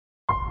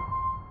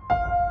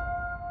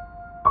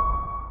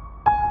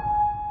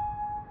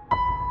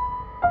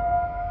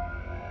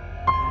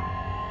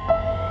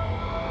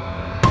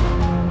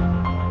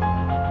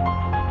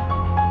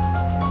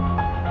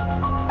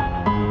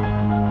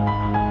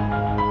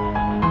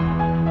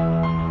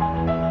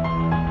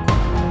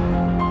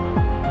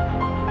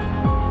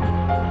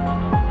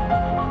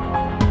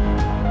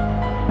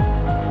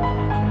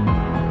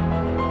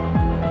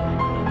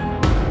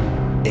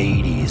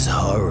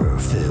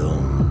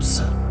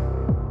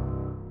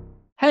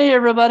Hey,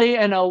 everybody,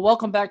 and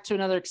welcome back to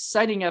another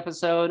exciting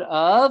episode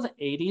of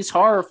 80s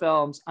horror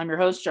films. I'm your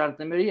host,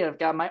 Jonathan Moody, and I've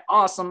got my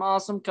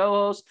awesome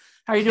co-host.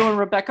 How are you doing,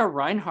 Rebecca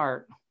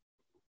Reinhart?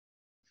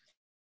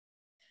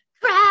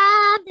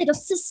 Cry, little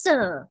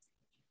sister.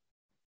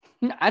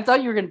 I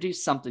thought you were going to do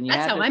something.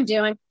 That's how I'm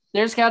doing.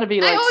 There's got to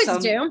be like I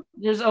always do.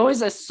 There's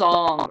always a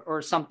song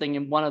or something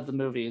in one of the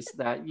movies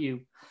that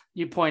you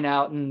point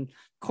out, and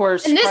of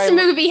course, and this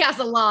movie has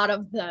a lot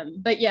of them.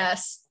 But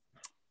yes.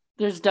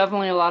 There's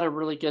definitely a lot of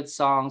really good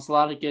songs, a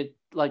lot of good,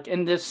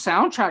 and this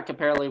soundtrack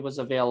apparently was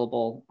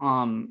available.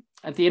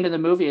 At the end of the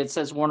movie, it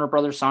says Warner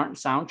Brothers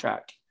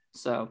soundtrack.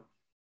 So,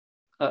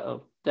 did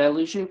I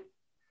lose you?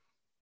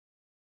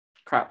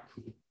 Crap.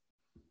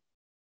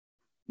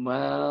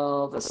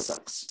 Well, this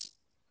sucks.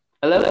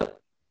 Hello?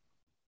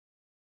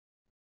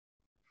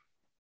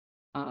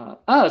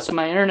 So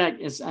my internet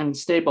is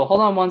unstable.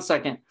 Hold on one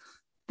second.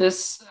 I'm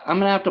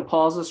going to have to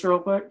pause this real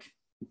quick.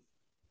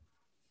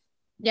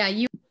 Yeah,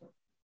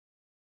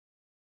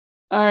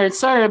 All right,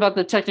 sorry about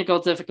the technical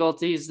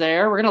difficulties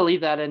there. We're gonna leave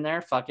that in there.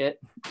 Fuck it,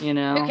 Who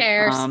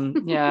cares?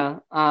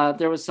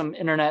 There was some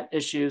internet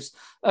issues.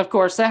 Of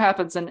course, that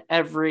happens in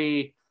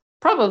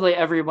probably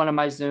every one of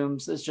my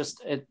Zooms.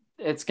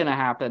 It's gonna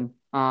happen.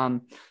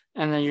 And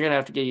then you're gonna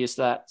have to get used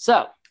to that.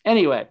 So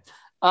anyway,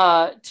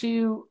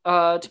 to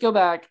go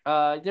back,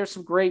 there's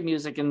some great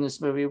music in this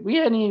movie. We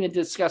hadn't even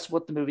discussed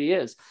what the movie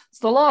is. It's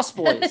The Lost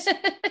Boys.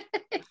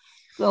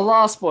 The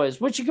Lost Boys,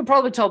 which you can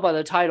probably tell by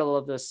the title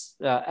of this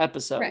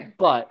episode. Right.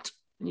 But,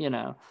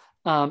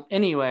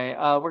 anyway,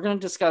 we're going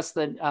to discuss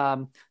the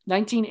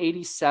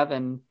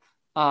 1987,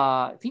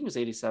 I think it was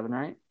 87,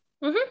 right?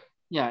 Mm-hmm.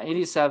 Yeah,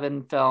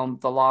 87 film,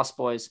 The Lost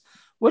Boys.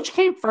 Which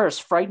came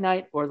first, Fright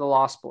Night or The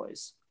Lost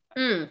Boys?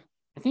 I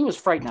think it was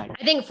Fright Night.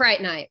 I think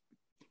Fright Night.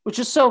 Which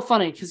is so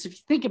funny, because if you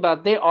think about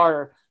it, they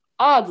are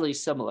oddly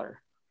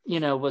similar,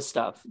 with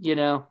stuff,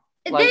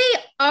 They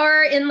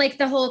are in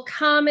the whole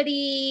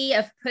comedy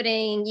of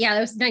putting, that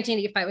was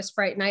 1985 was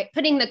Fright Night,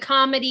 putting the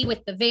comedy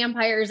with the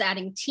vampires,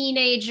 adding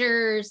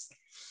teenagers,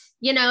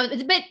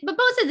 but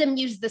both of them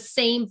use the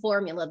same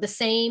formula, the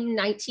same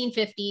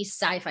 1950s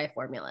sci-fi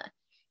formula,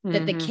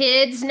 that the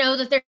kids know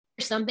that there's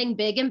something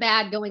big and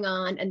bad going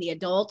on and the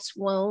adults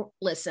won't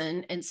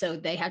listen. And so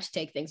they have to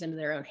take things into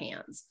their own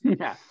hands.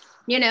 Yeah.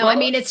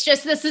 It's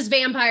just, this is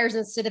vampires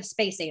instead of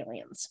space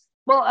aliens.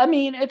 Well, I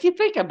mean, if you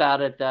think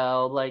about it,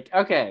 though,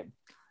 okay,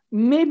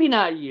 maybe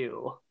not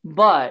you,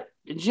 but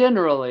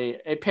generally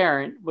a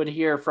parent would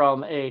hear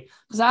from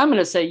because I'm going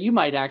to say you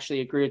might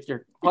actually agree with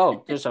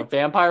there's a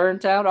vampire in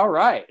town. All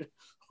right,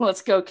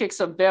 let's go kick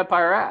some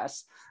vampire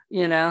ass,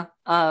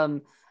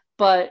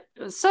 but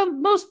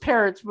most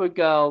parents would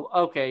go,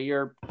 okay,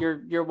 you're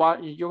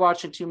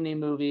watching too many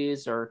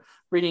movies or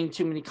reading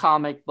too many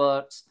comic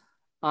books.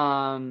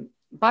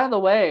 By the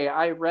way,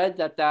 I read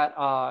that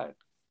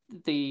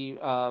the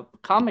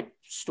comic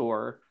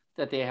store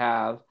that they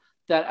have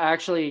that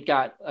actually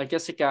got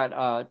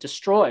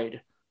destroyed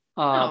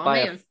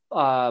by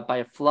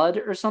a flood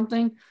or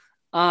something.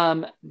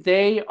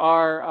 They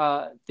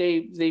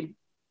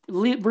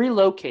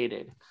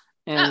relocated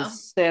in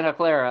Santa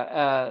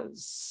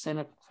Cruz.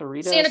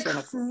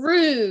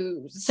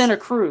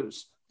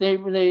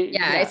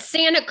 It's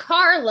Santa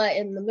Carla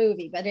in the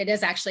movie, but it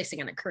is actually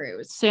Santa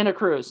Cruz.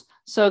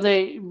 So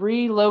they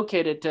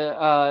relocated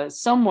to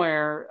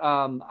somewhere.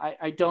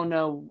 I don't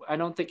know. I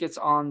don't think it's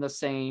on the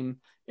same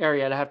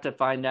area. I'd have to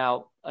find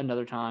out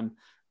another time.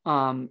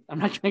 I'm not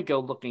going to go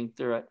looking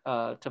through it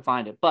to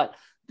find it, but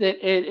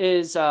it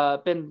is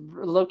been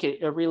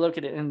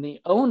relocated, and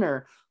the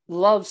owner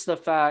loves the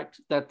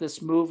fact that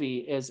this movie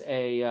is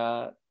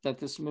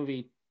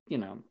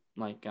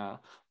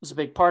was a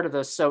big part of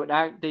this. So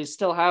they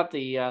still have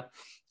the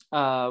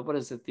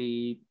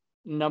the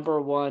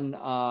number one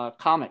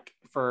comic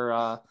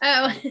for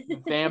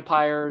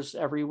vampires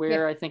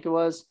everywhere. I think it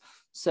was.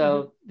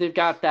 So they've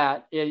got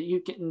that.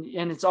 You can,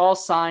 and it's all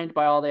signed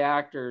by all the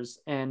actors,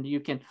 and you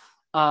can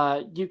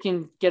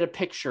get a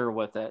picture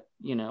with it.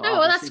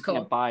 Well, that's cool.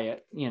 You can't buy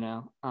it.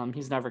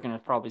 He's never going to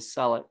probably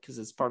sell it because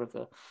it's part of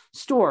the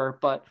store.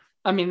 But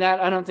I mean,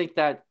 I don't think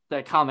that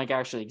comic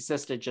actually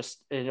existed.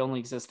 Just it only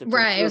existed for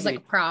right. It was like a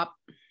prop,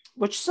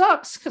 which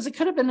sucks because it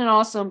could have been an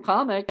awesome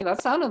comic.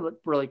 That sounded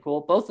really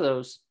cool. Both of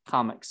those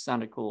comics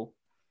sounded cool.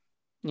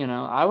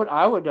 I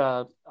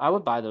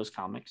would buy those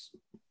comics.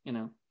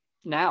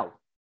 Now.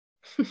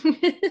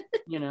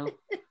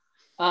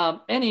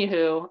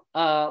 Anywho,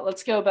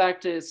 let's go back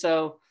to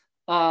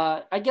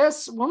I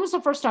guess when was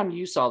the first time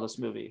you saw this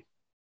movie?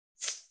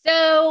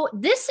 So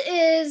this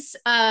is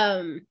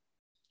a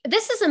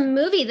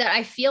movie that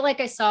I feel like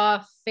I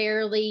saw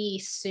fairly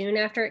soon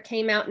after it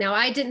came out. Now,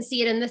 I didn't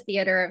see it in the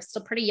theater. I was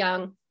still pretty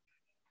young,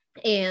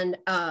 and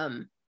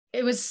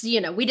it was, we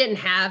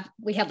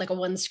had like a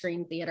one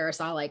screen theater. I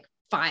saw like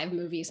 5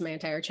 movies my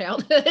entire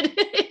childhood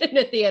in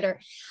a theater.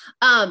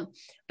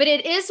 But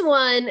it is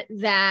one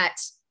that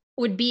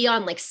would be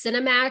on like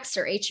Cinemax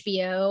or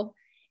HBO.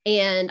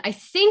 And I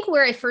think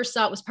where I first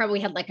saw it was probably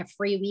had like a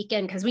free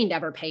weekend because we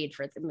never paid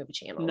for the movie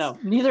channels. No,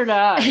 neither did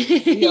I.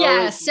 We Yeah,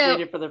 always so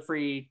waited for the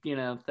free, thing.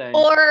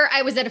 or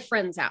I was at a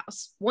friend's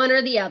house, one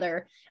or the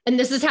other. And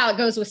this is how it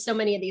goes with so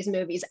many of these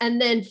movies. And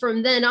then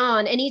from then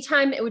on,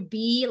 anytime it would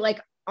be like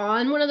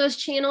on one of those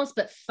channels,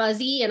 but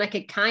fuzzy, and I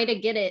could kind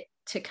of get it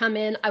to come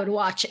in, I would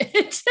watch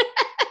it.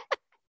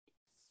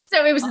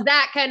 So it was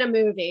that kind of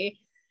movie.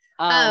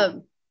 Yeah,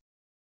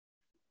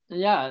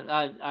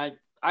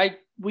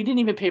 we didn't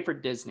even pay for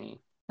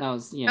Disney. That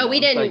was, we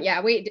didn't. Like,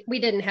 yeah, we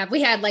didn't have.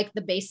 We had like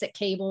the basic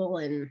cable,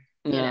 and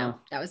that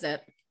was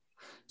it.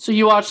 So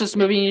you watched this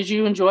movie? Did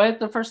you enjoy it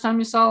the first time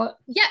you saw it?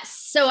 Yes.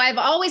 So I've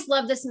always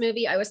loved this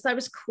movie. I always thought it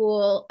was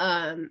cool.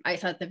 I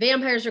thought the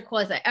vampires were cool.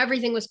 I thought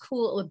everything was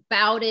cool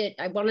about it.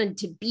 I wanted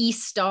to be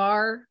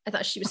Star. I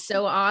thought she was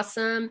so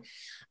awesome.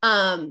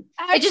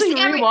 Actually,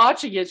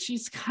 rewatching it,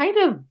 she's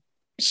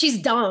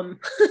dumb.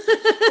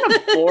 Kind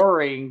of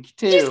boring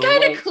too. She's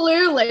kind of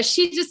clueless.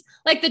 She just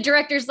like the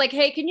director's like,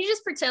 hey, can you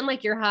just pretend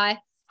like you're high?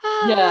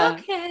 Yeah,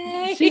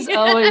 okay. She's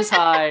always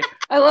high.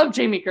 I love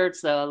Jamie Gertz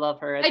though. I love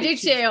her. I do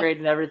she's too. Great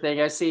in everything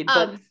I've seen,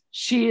 but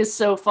she is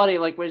so funny.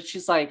 Like when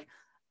she's like,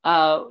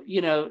 my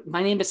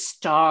name is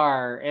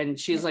Star, and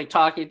she's like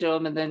talking to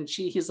him, and then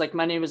he's like,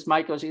 my name is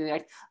Michael. She's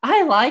like,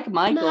 I like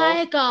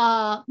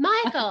Michael.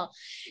 Michael.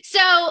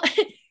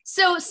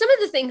 So some of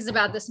the things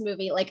about this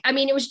movie, like, I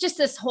mean, it was just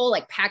this whole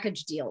like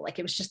package deal. Like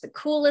it was just the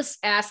coolest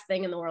ass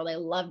thing in the world. I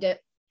loved it.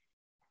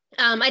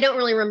 I don't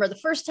really remember the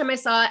first time I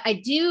saw it. I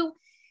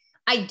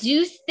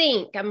do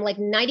think I'm like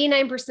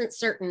 99%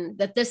 certain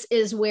that this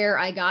is where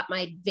I got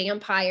my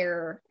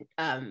vampire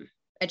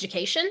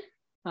education.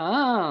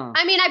 Oh.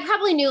 I mean, I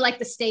probably knew like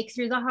the stake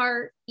through the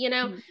heart,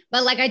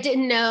 but like I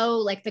didn't know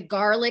like the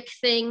garlic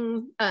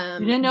thing. You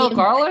didn't know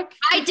garlic?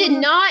 I did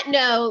not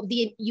know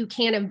you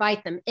can't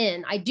invite them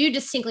in. I do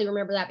distinctly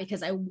remember that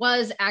because I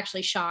was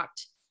actually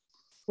shocked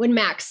when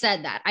Max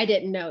said that. I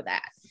didn't know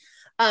that.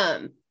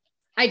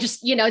 I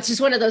just, it's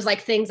just one of those like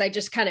things I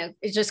just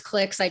it just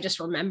clicks. I just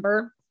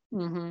remember.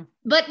 Mm-hmm.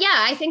 But yeah,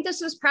 I think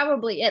this was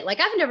probably it. Like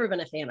I've never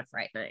been a fan of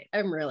Fright Night.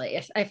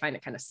 I find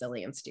it kind of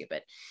silly and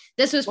stupid.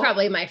 This was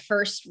probably my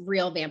first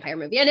real vampire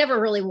movie. I never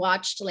really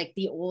watched like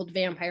the old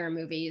vampire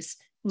movies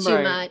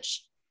too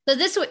much. So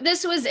this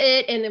was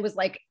it. And it was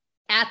like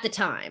at the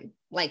time,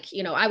 like,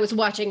 I was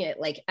watching it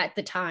like at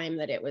the time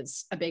that it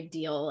was a big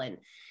deal, and,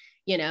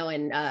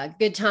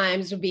 Good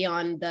Times would be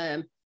on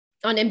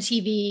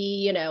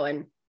MTV,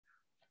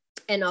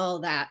 and all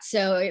that.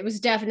 So it was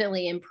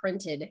definitely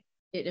imprinted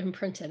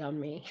on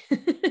me.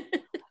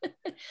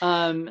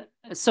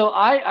 So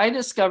I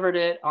discovered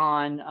it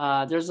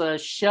on there's a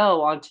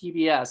show on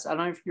TBS. I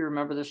don't know if you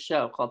remember this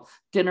show called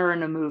Dinner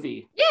and a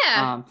Movie.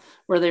 Yeah.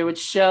 Where they would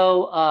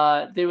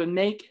show they would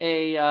make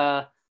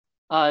a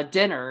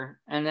dinner,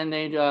 and then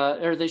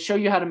they show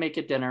you how to make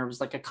a dinner. It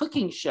was like a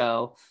cooking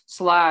show /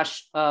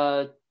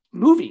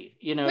 movie,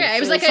 Yeah,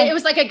 it was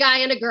like a guy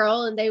and a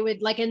girl, and they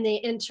would like in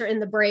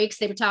the breaks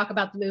they would talk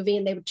about the movie,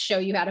 and they would show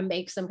you how to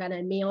make some kind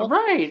of meal.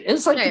 Right.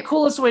 It's like the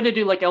coolest way to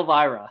do like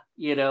Elvira,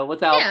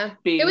 without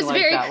being it was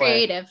like very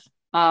creative.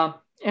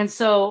 And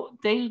so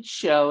they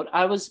showed,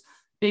 I was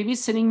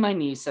babysitting my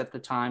niece at the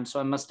time, so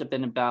I must have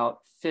been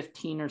about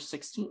 15 or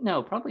 16.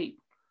 No, probably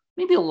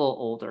maybe a little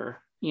older,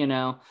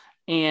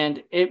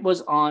 and it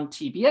was on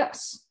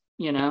TBS,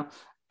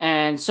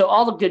 and so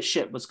all the good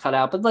shit was cut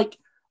out, but like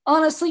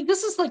honestly,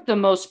 this is like the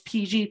most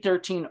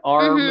PG-13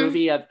 R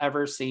movie I've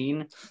ever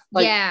seen.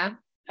 Like, yeah.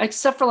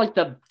 Except for like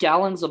the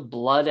gallons of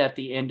blood at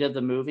the end of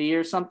the movie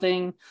or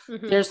something.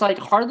 Mm-hmm. There's like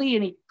hardly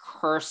any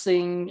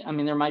cursing. I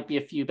mean, there might be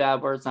a few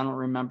bad words. I don't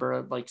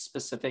remember like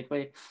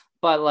specifically,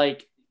 but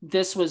like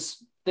this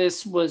was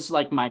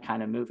like my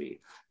kind of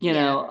movie. A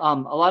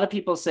lot of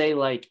people say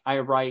like I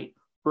write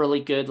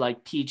really good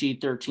like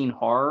PG-13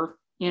 horror,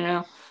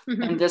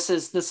 and this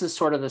is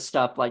sort of the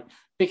stuff like,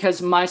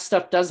 because my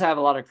stuff does have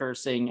a lot of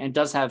cursing and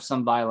does have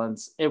some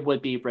violence, it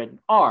would be rated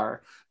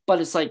R, but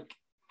it's like,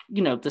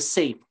 the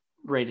safe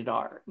rated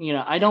R.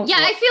 I don't. Yeah,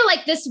 I feel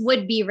like this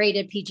would be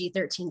rated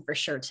PG-13 for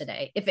sure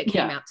today if it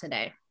came out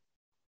today.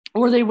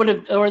 Or they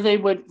would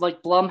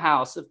like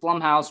Blumhouse, if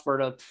Blumhouse were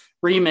to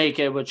remake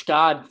it, which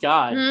God,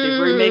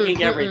 they're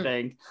remaking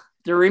everything.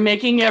 They're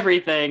remaking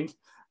everything.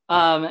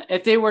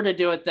 If they were to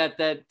do it,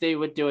 that they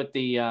would do it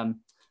they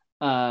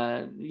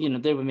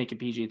would make it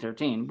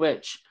PG-13,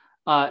 which.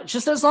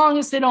 Just as long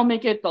as they don't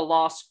make it the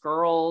Lost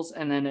Girls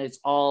and then it's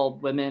all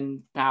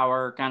women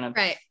power kind of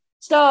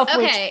stuff.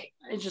 Okay.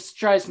 Which it just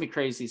drives me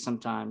crazy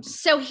sometimes.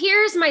 So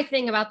here's my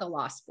thing about the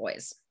Lost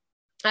Boys.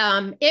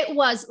 It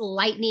was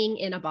lightning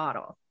in a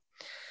bottle.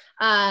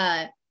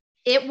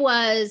 It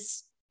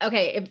was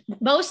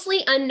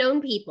mostly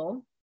unknown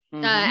people.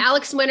 Mm-hmm.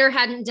 Alex Winter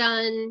hadn't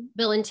done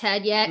Bill and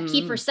Ted yet. Mm-hmm.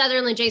 Kiefer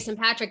Sutherland, Jason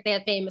Patric, they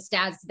had famous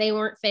dads. They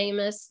weren't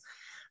famous.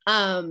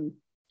 Probably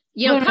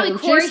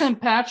Corey. Jason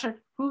Patric.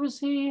 Who was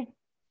he?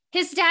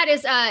 His dad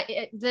is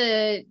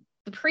the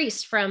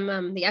priest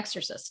from The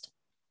Exorcist.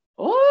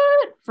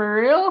 What?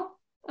 For real?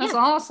 That's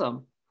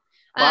awesome.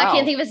 Wow. I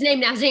can't think of his name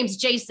now. His name's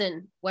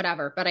Jason,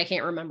 whatever, but I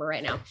can't remember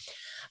right now.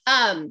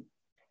 And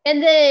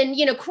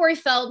then, Corey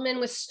Feldman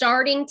was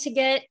starting to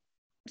get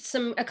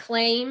some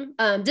acclaim.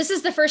 This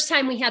is the first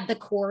time we had the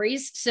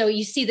Coreys. So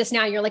you see this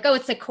now, you're like, oh,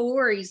 it's a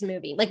Coreys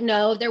movie. Like,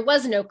 no, there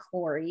was no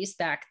Coreys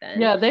back then.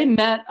 Yeah, they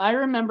met. I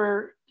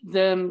remember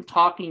them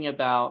talking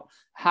about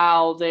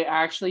how they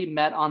actually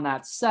met on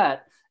that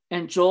set,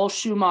 and Joel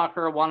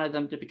Schumacher wanted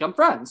them to become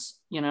friends,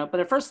 but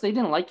at first they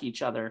didn't like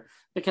each other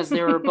because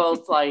they were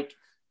both like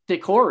the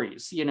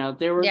Coreys,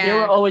 they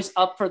were always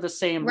up for the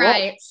same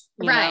roles.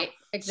 Right.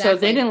 Exactly. So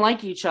they didn't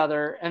like each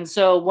other. And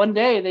so one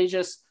day they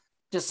just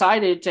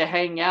decided to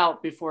hang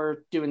out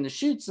before doing the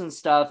shoots and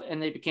stuff.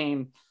 And they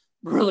became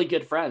really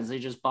good friends. They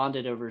just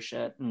bonded over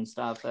shit and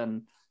stuff.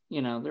 And, they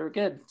were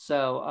good.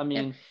 So, I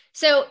mean.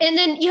 So, and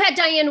then you had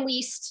Diane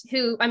Wiest,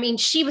 who,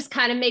 she was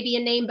kind of maybe a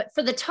name, but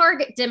for the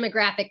target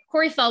demographic,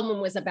 Corey Feldman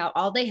was about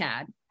all they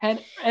had.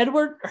 Had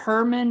Edward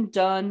Herrmann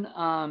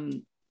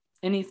done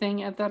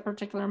anything at that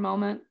particular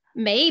moment?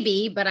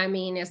 Maybe, but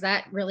is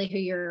that really who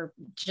your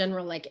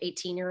general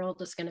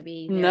 18-year-old is going to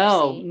be?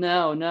 No.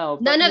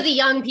 None of the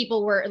young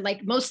people were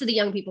most of the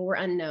young people were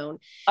unknown.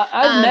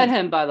 I met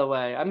him, by the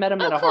way. I met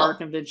him at a horror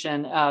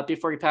convention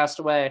before he passed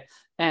away.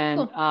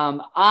 And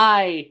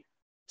I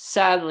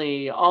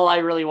sadly, all I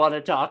really wanted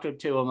to talk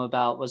to him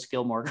about was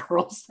Gilmore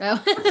Girls.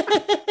 Oh.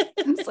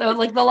 So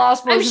the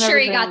Lost Boys. I'm sure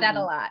he got that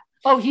a lot.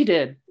 Oh, he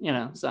did,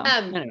 so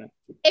anyway.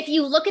 If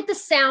you look at the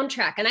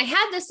soundtrack, and I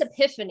had this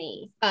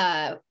epiphany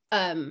a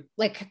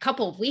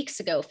couple of weeks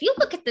ago. If you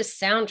look at this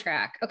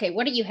soundtrack, okay,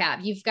 what do you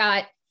have? You've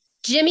got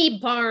Jimmy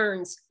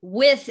Barnes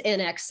with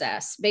In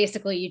Excess.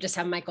 Basically, you just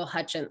have Michael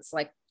Hutchence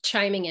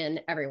chiming in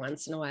every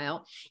once in a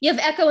while. You have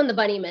Echo and the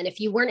Bunnymen. If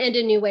you weren't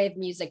into new wave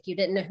music, you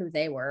didn't know who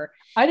they were.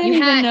 I didn't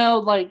even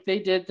know they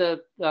did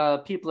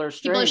the People Are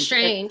Strange. People Are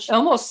Strange. It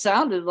almost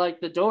sounded like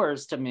the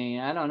Doors to me.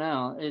 I don't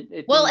know.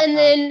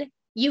 Then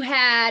you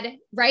had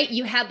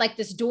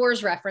this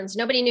Doors reference.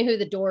 Nobody knew who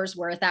the Doors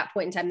were at that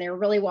point in time. They were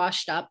really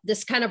washed up.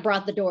 This kind of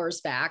brought the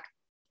Doors back.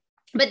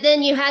 But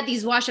then you had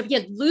these wash up. You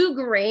had Lou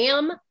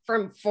Gramm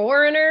from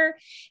Foreigner,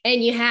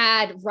 and you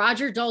had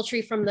Roger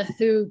Daltrey from The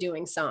Who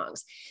doing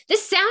songs.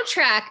 This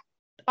soundtrack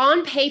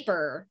on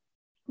paper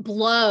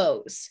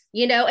blows,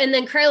 and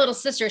then Cry Little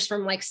Sisters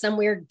from some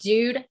weird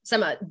dude,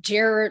 some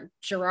Gerard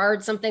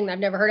something that I've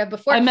never heard of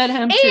before. I met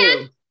him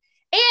too.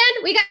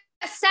 And we got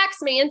a sax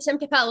man, Tim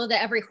Capello,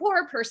 that every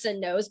horror person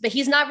knows, but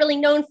he's not really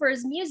known for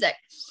his music.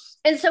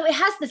 And so it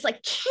has this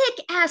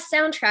kick-ass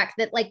soundtrack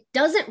that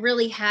doesn't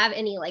really have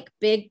any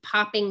big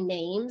popping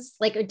names.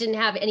 It didn't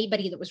have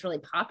anybody that was really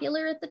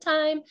popular at the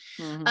time.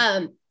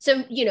 Mm-hmm.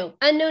 So,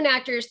 unknown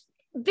actors,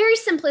 very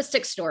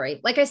simplistic story.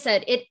 Like I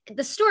said,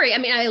 the story,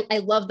 I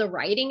love the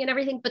writing and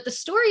everything, but the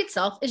story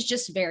itself is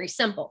just very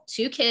simple.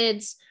 Two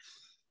kids,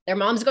 their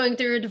mom's going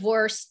through a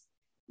divorce.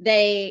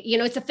 They,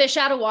 it's a fish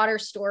out of water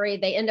story.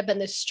 They end up in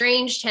this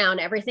strange town.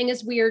 Everything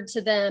is weird to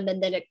them.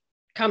 And then it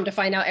come to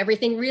find out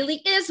everything really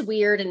is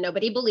weird and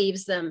nobody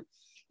believes them.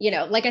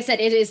 Like I said,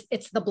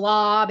 it's The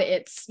Blob.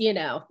 It's,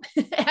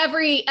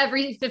 every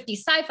 50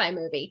 sci-fi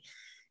movie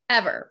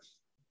ever.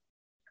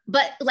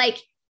 But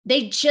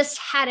they just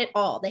had it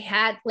all. They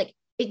had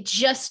it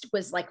just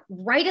was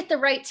right at the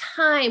right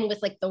time with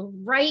the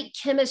right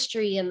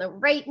chemistry and the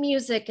right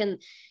music and,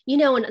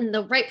 and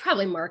the right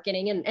probably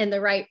marketing and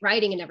the right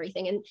writing and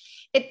everything. And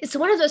it's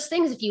one of those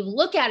things, if you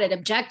look at it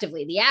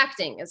objectively, the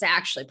acting is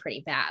actually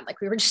pretty bad.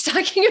 We were just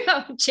talking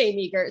about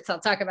Jamie Gertz.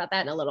 I'll talk about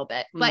that in a little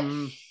bit,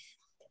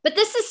 but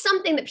this is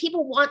something that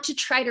people want to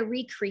try to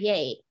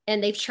recreate.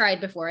 And they've tried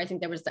before. I think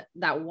there was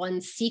that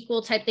one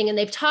sequel type thing. And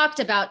they've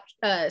talked about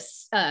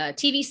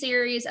TV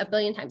series a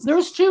billion times. There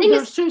was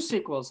two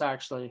sequels,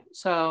 actually.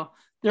 So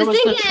there was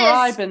The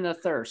Tribe and The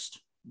Thirst.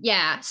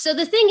 Yeah. So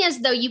the thing is,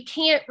 though, you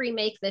can't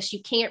remake this.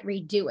 You can't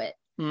redo it.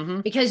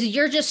 Mm-hmm. Because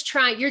you're just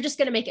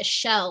going to make a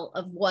shell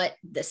of what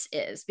this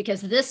is.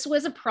 Because this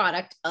was a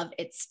product of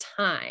its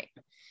time.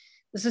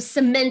 This was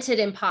cemented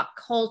in pop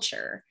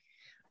culture.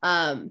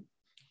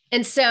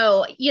 And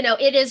so,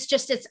 it is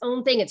just its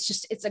own thing.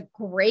 It's a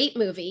great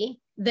movie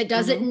that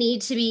doesn't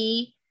need to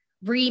be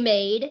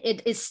remade.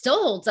 It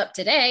still holds up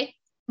today,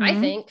 I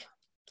think.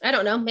 I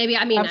don't know. Maybe,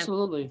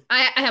 absolutely.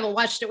 I haven't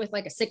watched it with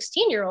a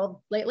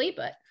 16-year-old lately,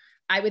 but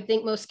I would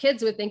think most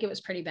kids would think it was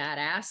pretty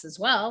badass as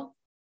well.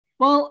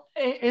 Well,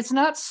 it's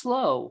not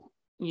slow,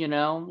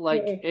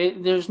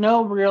 there's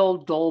no real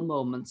dull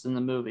moments in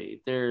the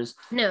movie. There's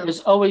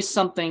always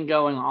something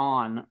going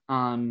on.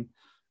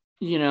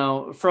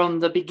 From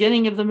the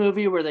beginning of the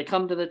movie where they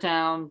come to the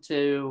town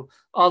to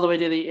all the way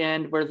to the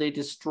end where they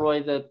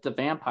destroy the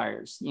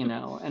vampires,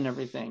 and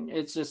everything.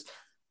 It's just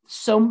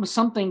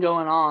something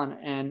going on.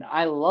 And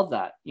I love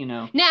that,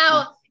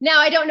 Now,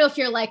 I don't know if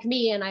you're like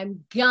me, and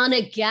I'm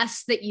gonna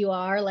guess that you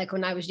are.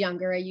 When I was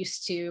younger, I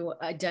used to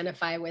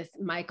identify with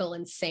Michael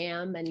and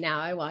Sam. And now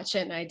I watch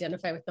it and I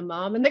identify with the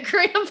mom and the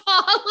grandpa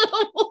a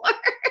little more.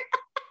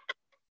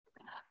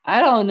 I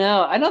don't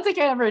know. I don't think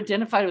I ever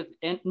identified with.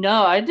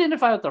 No, I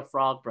identify with the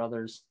Frog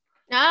Brothers.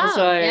 Oh,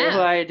 who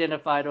I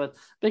identified with,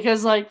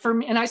 because for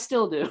me, and I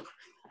still do.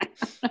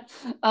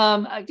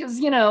 Because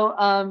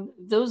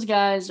those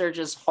guys are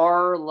just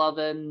horror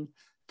loving,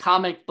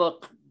 comic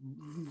book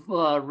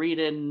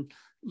reading.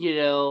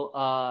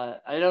 I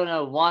don't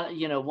know,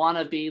 want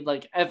to be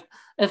like,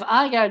 if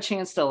I got a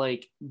chance to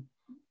like,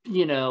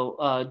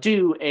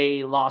 do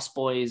a Lost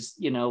Boys,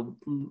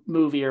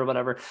 movie or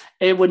whatever,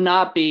 it would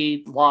not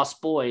be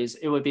Lost Boys.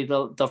 It would be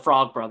the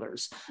Frog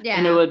Brothers. Yeah.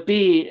 And it would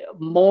be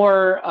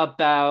more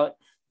about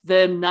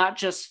them not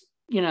just,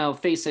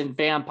 facing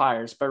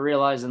vampires, but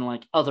realizing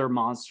like other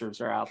monsters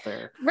are out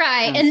there.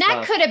 Right. And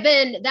that could have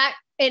been that.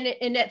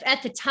 And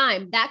at the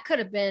time, that could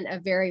have been a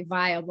very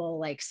viable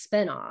like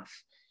spinoff.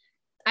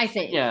 I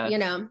think,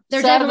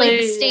 they're definitely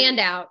the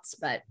standouts,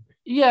 but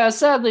yeah,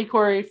 sadly,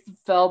 Corey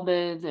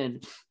Feldman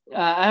and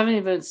I haven't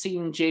even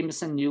seen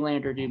Jameson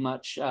Newlander do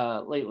much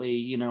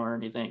lately, or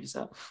anything.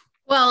 So,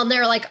 well, and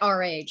they're like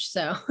our age,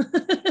 so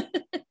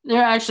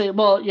they're actually,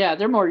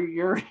 they're more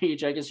your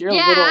age. I guess you're a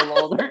little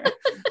older.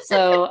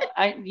 So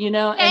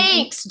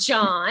thanks,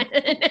 John.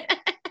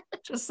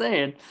 Just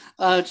saying,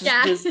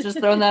 just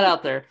throwing that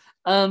out there.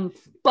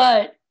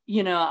 But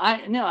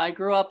I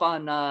grew up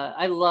on.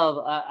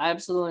 I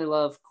absolutely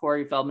love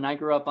Corey Feldman. I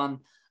grew up on.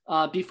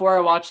 Before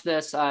I watched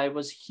this, I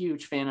was a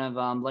huge fan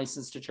of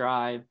License to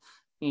Drive,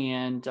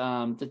 and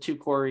the two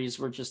Coreys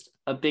were just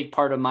a big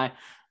part of my.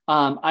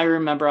 I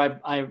remember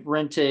I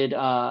rented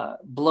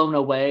Blown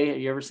Away. Have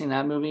you ever seen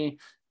that movie?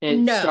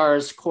 It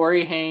stars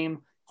Corey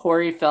Haim,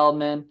 Corey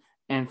Feldman,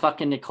 and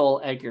fucking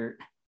Nicole Eggert,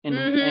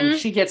 and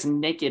she gets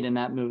naked in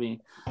that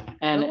movie,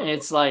 and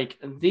it's like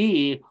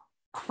the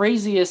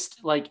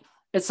craziest like.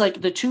 It's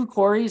like the two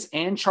Coreys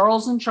and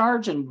Charles in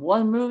Charge in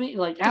one movie.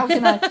 Like, how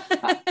can I?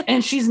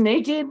 And she's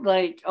naked.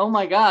 Like, oh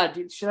my God,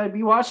 should I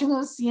be watching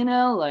this?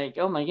 Like,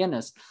 oh my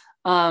goodness.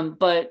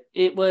 But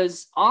it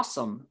was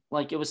awesome.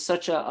 Like, it was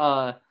such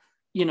a,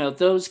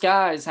 those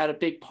guys had a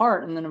big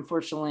part. And then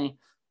unfortunately,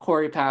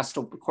 Corey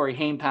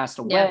Haim passed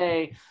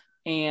away.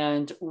 Yeah.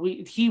 And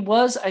he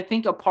was, I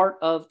think, a part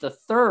of the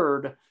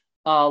third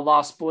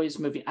Lost Boys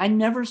movie. I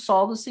never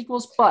saw the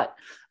sequels, but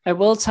I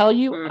will tell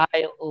you,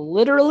 I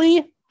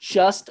literally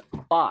just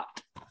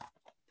bought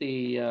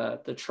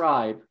the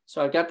Tribe,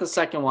 so I got the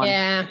second one.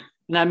 Yeah,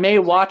 and I may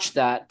watch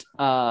that.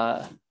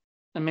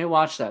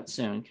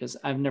 Soon because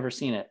I've never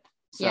seen it.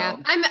 So. Yeah,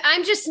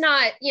 I'm just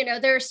not.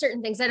 There are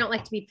certain things I don't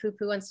like to be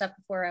poo-poo on stuff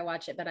before I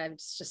watch it, but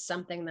it's just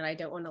something that I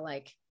don't want to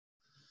like.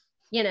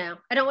 I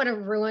don't want to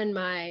ruin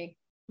my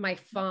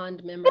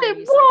fond memories. But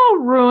it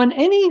won't ruin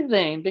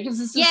anything because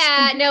it's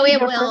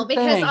it will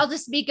because thing. I'll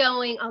just be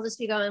going,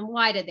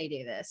 why did they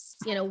do this?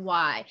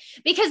 Why?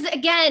 Because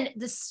again,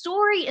 the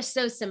story is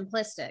so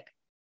simplistic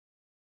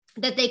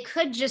that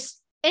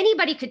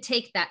anybody could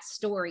take that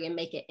story and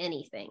make it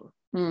anything.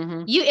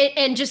 Mm-hmm.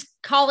 And just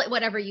call it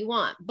whatever you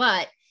want,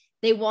 but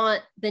they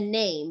want the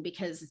name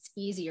because it's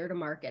easier to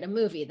market a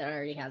movie that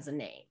already has a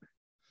name.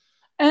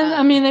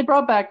 And they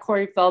brought back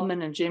Corey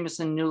Feldman and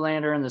Jameson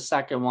Newlander in the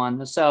second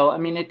one. So,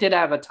 it did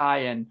have a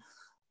tie-in.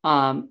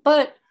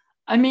 But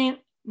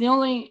the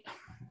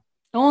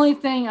only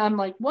thing I'm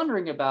like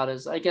wondering about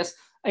is I guess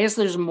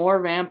there's more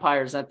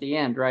vampires at the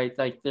end, right?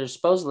 Like there's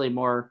supposedly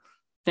more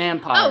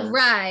vampires. Oh,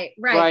 right.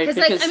 Because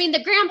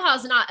the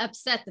grandpa's not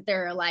upset that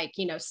there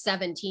are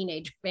 7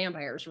 teenage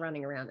vampires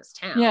running around his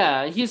town.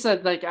 Yeah, he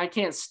said like I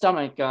can't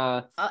stomach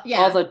all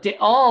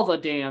the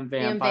damn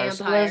vampires.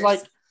 So there's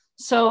like.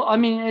 So,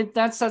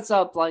 that sets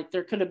up like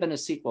there could have been a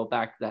sequel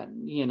back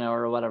then,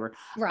 or whatever.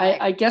 Right.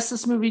 I guess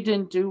this movie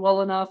didn't do well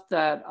enough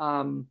that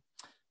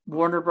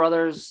Warner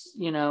Brothers,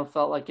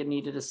 felt like it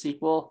needed a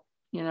sequel,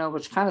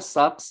 which kind of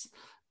sucks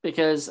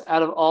because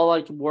out of all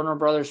like Warner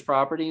Brothers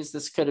properties,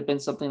 this could have been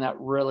something that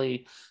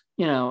really,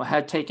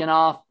 had taken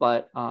off.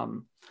 But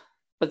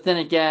then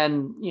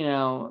again,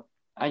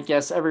 I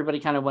guess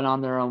everybody kind of went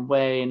on their own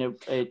way and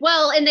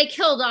and they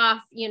killed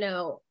off,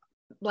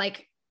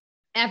 like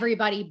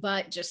everybody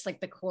but just like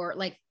the core,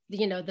 like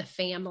the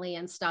family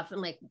and stuff.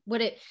 And like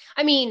would it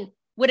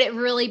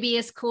really be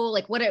as cool?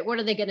 Like what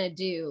are they gonna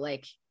do?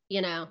 Like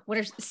what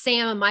are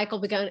Sam and Michael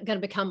gonna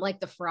become like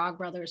the Frog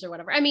Brothers or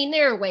whatever?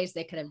 There are ways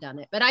they could have done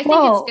it, but I think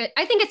it's good.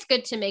 I think it's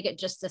good to make it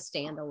just a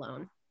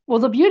standalone. Well,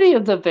 the beauty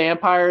of the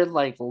vampire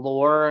like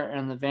lore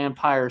and the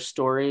vampire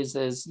stories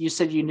is you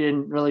said you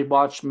didn't really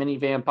watch many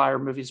vampire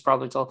movies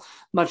probably till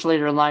much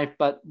later in life,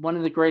 but one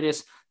of the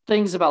greatest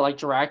things about like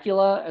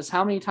Dracula is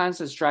how many times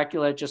has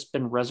Dracula just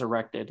been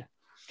resurrected,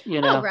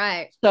 Oh,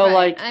 right. So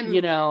right.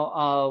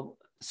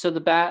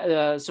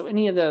 so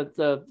any of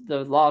the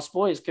Lost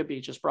Boys could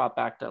be just brought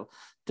back to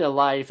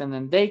life, and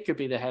then they could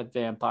be the head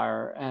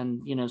vampire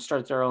and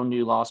start their own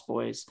new Lost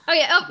Boys. Oh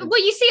yeah.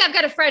 Well, you see, I've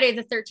got a Friday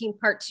the 13th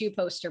Part 2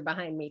 poster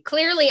behind me.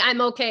 Clearly,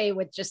 I'm okay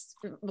with just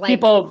like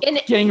people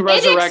getting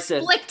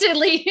resurrected,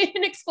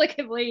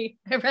 inexplicably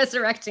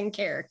resurrecting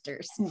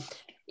characters.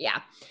 Yeah.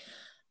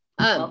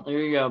 Well, there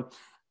you go.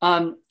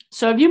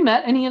 So have you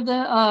met any of the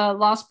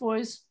Lost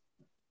Boys?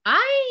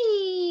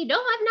 I've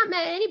not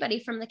met anybody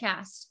from the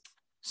cast.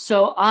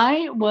 So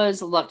I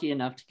was lucky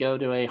enough to go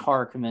to a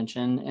horror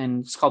convention,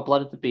 and it's called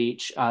Blood at the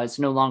Beach. It's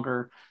no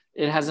longer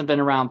it hasn't been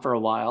around for a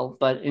while,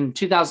 but in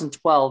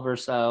 2012 or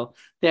so,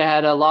 they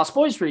had a Lost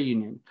Boys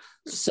reunion.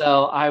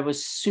 So I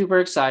was super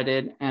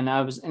excited, and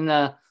I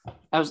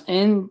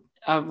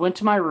went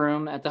to my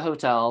room at the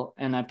hotel,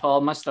 and I put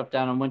all my stuff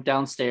down and went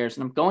downstairs,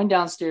 and I'm going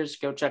downstairs to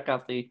go check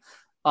out the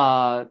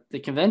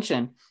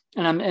convention,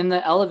 and I'm in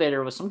the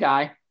elevator with some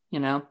guy,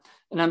 and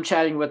I'm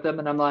chatting with them,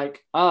 and I'm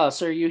like, "Oh,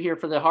 so are you here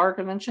for the horror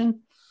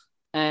convention?"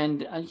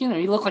 And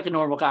he looked like a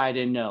normal guy I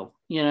didn't know,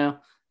 and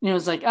he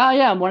was like, "Oh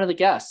yeah, I'm one of the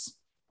guests."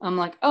 I'm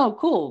like, "Oh,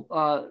 cool.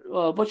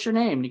 What's your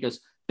name?" And he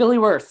goes, "Billy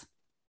Worth."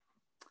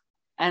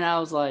 And I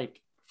was like,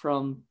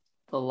 "From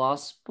the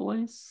Lost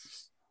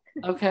Boys?"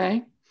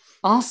 Okay,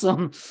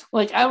 awesome.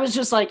 Like, I was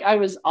just like, I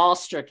was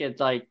awestruck at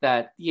like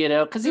that,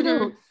 because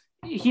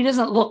he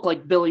doesn't look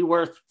like Billy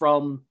Worth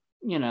from,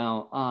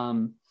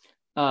 from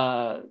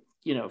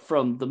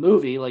the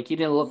movie. Like, he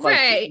didn't look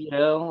Right.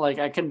 like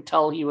I couldn't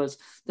tell he was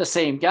the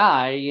same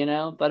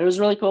guy, but it was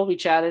really cool. We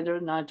chatted,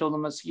 and I told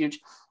him I was a huge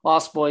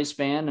Lost Boys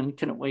fan and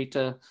couldn't wait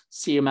to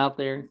see him out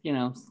there,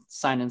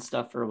 signing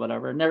stuff or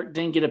whatever. Never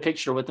didn't get a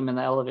picture with him in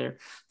the elevator.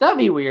 That'd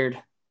be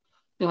weird.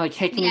 Be like,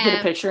 "Hey, can we get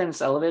a picture in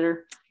this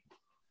elevator?"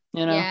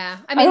 Yeah.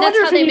 I I mean, that's wonder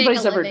how if they make a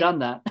anybody's ever living. done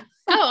that.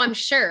 Oh, I'm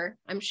sure.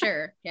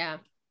 Yeah.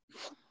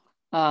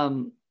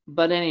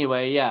 But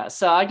anyway, yeah.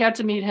 So I got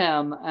to meet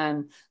him,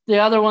 and the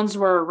other ones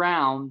were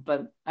around,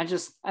 but I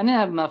didn't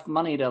have enough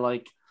money to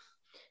like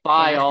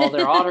buy all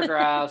their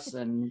autographs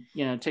and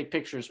take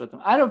pictures with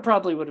them.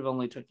 Probably would have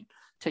only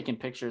taken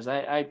pictures.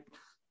 I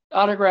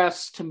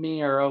autographs to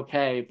me are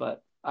okay,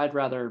 but I'd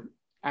rather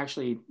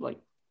actually like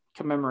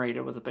commemorate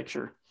it with a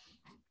picture,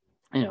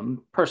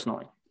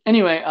 personally.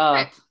 Anyway,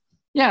 Right.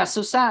 yeah.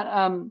 So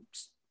sad.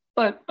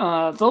 But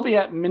they'll be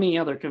at many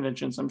other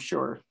conventions, I'm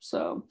sure.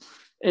 So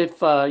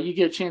if you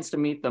get a chance to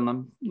meet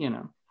them,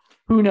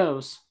 who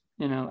knows?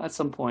 At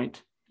some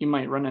point you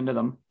might run into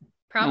them.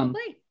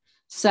 Probably.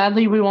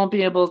 Sadly, we won't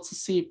be able to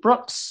see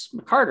Brooks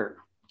McCarter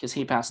because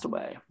he passed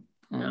away.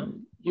 No.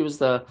 He was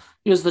the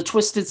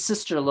twisted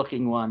sister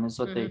looking one, is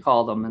what they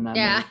called him in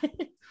that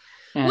movie.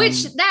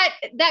 Which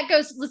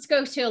let's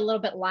go to a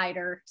little bit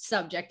lighter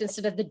subject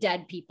instead of the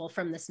dead people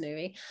from this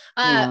movie.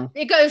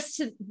 It goes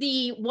to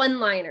the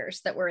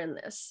one-liners that were in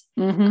this.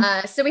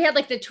 So we had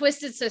like the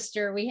twisted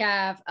sister, we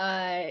have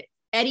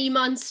Eddie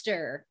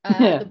Munster,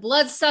 the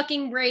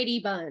blood-sucking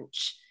Brady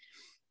Bunch.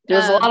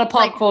 There's a lot of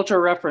pop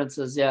culture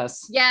references,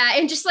 yes. Yeah,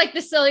 and just like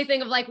the silly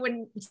thing of like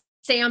when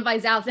Sam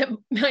finds out that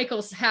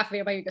Michael's half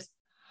vampire, he goes,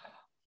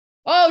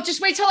 "Oh,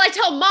 just wait till I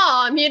tell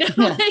mom,"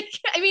 like,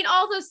 I mean,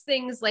 all those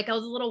things, like all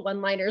the little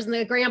one-liners, and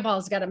the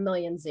grandpa's got a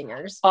million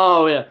zingers.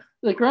 Oh yeah.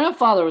 The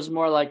grandfather was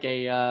more like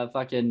a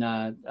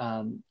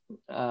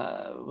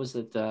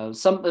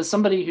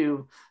somebody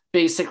who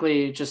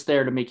basically just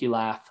there to make you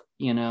laugh,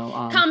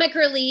 comic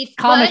relief.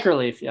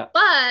 Relief, yeah.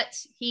 But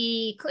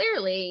he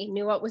clearly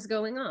knew what was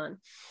going on.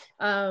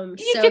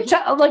 You could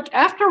tell, like,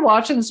 after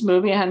watching this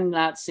movie, I had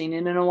not seen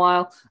it in a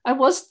while. I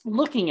was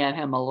looking at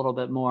him a little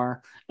bit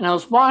more, and I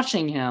was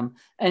watching him,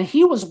 and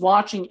he was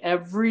watching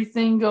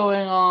everything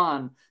going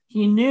on.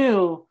 He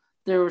knew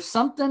there was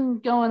something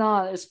going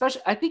on,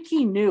 especially, I think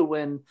he knew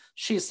when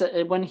he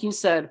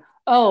said,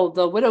 "Oh,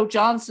 the Widow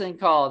Johnson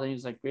called," and he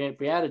was like,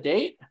 we had a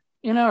date,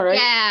 right?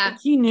 Yeah. Like,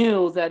 he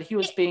knew that he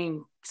was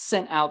being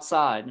sent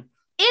outside.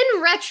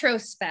 In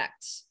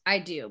retrospect, I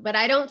do, but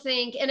I don't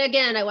think, and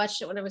again, I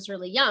watched it when I was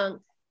really young.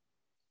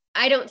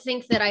 I don't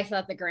think that I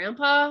thought the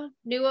grandpa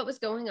knew what was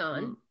going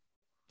on.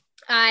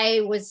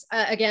 I was,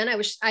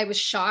 I was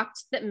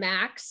shocked that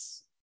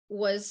Max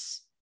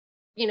was,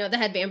 the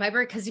head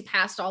vampire because he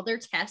passed all their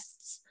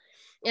tests.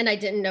 And I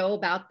didn't know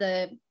about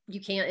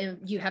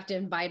you have to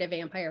invite a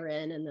vampire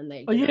in, and then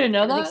they. Oh, you didn't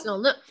know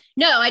that?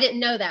 No, I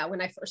didn't know that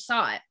when I first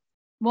saw it.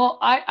 Well,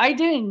 I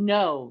didn't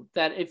know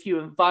that if you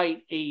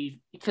invite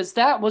because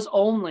that was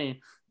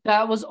only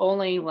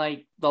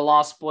like the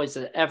Lost Boys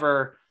that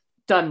ever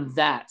done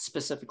that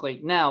specifically.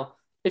 Now,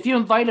 if you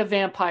invite a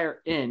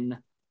vampire in,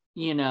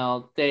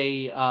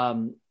 they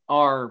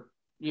are,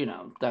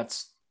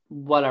 that's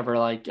whatever.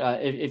 Like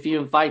if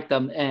you invite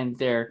them and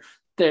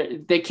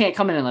they can't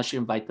come in unless you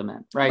invite them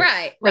in, right?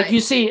 Right. Like you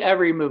see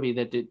every movie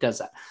that does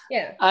that.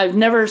 Yeah. I've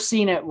never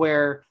seen it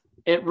where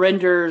it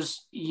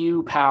renders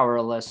you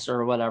powerless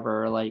or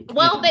whatever. Like,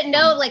 but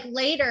no, like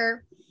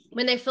later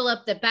when they fill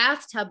up the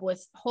bathtub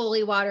with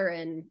holy water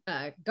and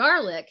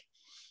garlic,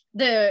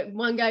 the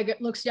one guy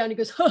looks down and he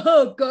goes,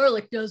 "Oh,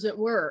 garlic doesn't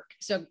work."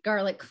 So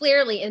garlic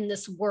clearly in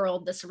this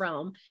world, this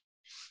realm.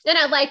 And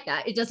I like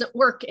that. It doesn't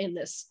work in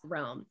this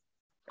realm.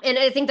 And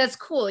I think that's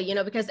cool,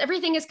 because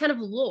everything is kind of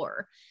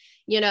lore,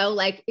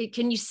 like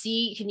can you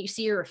see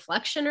your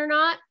reflection or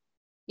not?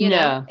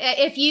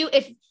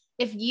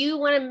 If you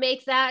want to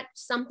make that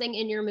something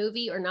in your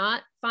movie or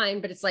not,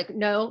 fine. But it's like,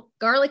 no,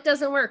 garlic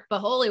doesn't work, but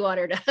holy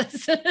water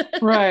does.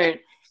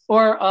 Right.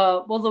 Or,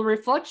 the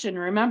reflection,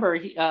 remember,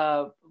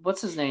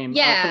 what's his name?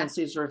 Yeah. Couldn't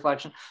see his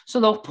reflection. So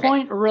the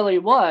point really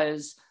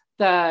was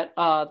that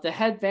the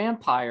head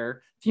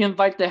vampire, if you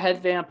invite the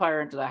head vampire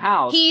into the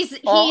house, he's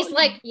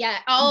like, yeah,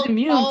 he's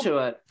immune to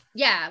it.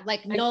 Yeah,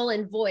 like null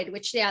and void,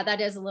 which that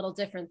is a little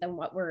different than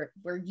what we're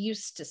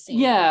used to seeing.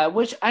 Yeah,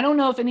 which I don't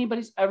know if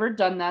anybody's ever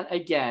done that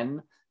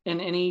again in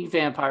any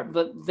vampire,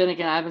 but then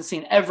again, I haven't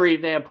seen every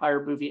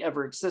vampire movie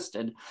ever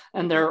existed,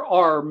 and there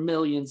are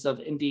millions of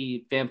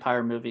indie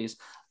vampire movies.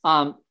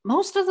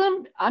 Most of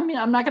them, I mean,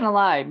 I'm not gonna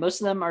lie,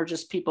 most of them are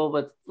just people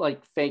with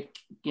like fake,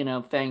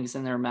 fangs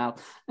in their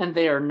mouth, and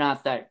they are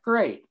not that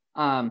great.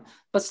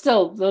 But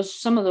still,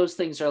 some of those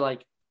things are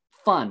like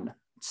fun.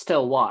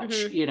 Still watch,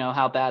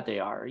 how bad they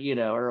are,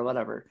 or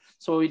whatever.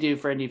 So what we do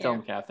for Indie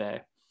Film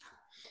Cafe.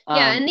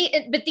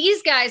 But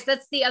these guys,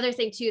 that's the other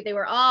thing too. They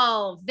were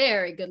all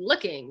very good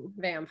looking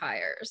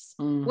vampires,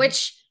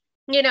 which,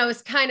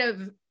 is kind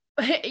of,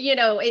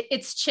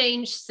 it's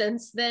changed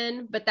since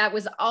then, but that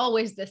was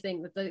always the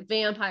thing, that the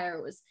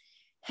vampire was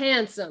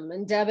handsome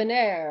and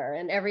debonair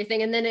and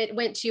everything. And then it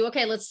went to,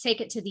 okay, let's take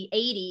it to the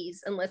 80s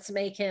and let's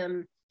make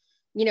him,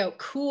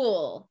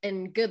 cool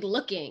and good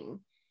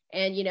looking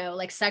and,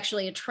 like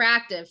sexually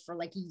attractive for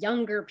like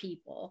younger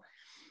people.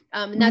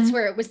 And that's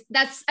where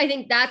I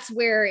think that's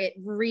where it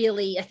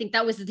really, I think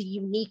that was the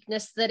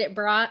uniqueness that it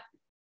brought,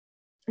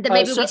 that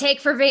maybe we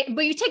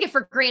take it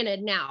for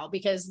granted now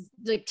because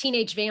the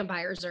teenage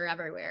vampires are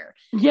everywhere.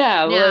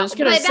 Yeah. Well, I was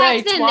going to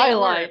say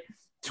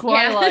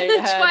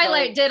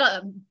Twilight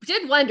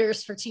did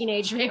wonders for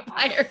teenage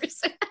vampires.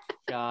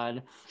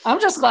 God, I'm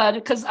just glad,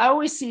 because I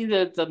always see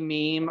the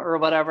meme or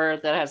whatever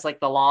that has like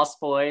the Lost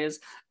Boys,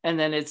 and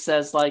then it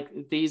says like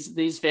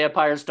these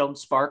vampires don't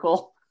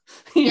sparkle.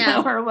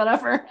 Or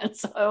whatever. And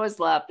so I always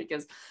laugh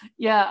because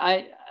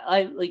I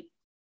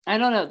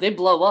don't know, they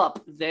blow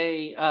up,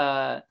 they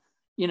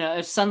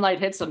if sunlight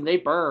hits them, they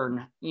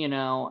burn,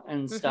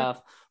 and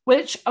stuff.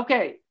 Which,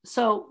 okay,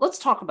 so let's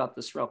talk about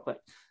this real quick.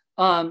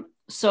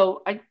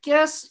 So I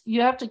guess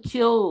you have to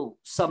kill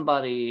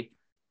somebody,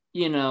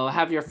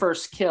 have your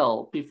first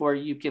kill before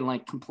you can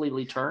like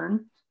completely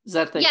turn. Is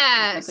that the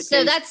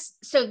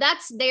so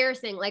that's their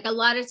thing. Like a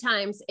lot of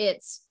times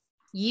it's,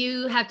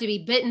 you have to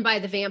be bitten by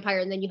the vampire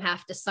and then you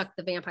have to suck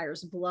the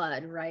vampire's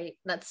blood, right?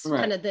 That's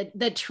kind of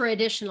the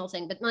traditional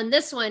thing. But on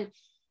this one,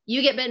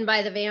 you get bitten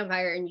by the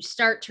vampire and you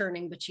start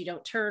turning, but you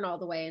don't turn all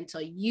the way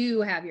until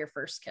you have your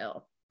first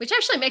kill, which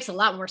actually makes a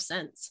lot more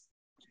sense.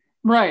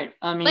 Right.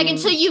 I mean, like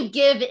until you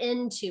give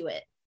into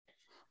it.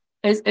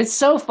 It's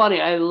so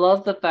funny. I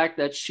love the fact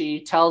that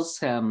she tells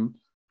him,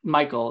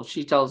 Michael,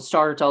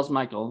 Star tells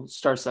Michael,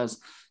 Star says,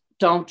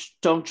 don't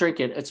drink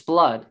it. It's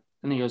blood.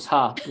 And he goes,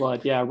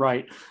 blood. Yeah,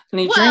 right. And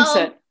he drinks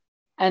it.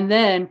 And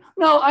then,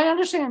 no, I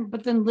understand.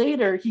 But then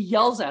later he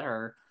yells at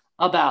her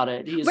about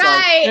it. He's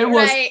like, it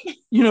was,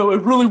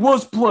 it really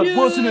was blood,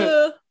 wasn't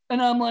it?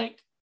 And I'm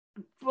like,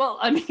 well,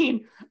 I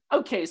mean,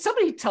 okay,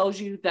 somebody tells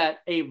you that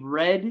a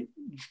red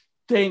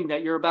thing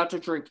that you're about to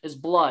drink is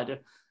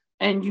blood.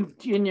 And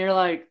you're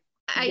like,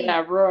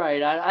 yeah,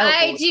 right.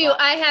 I do.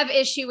 That. I have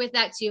issue with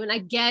that too. And I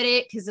get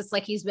it because it's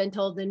like he's been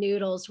told the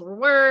noodles were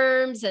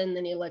worms. And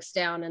then he looks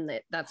down and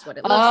that's what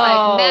it looks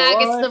like.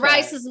 Maggots. Okay. The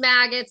rice is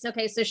maggots.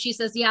 Okay. So she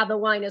says, yeah, the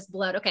wine is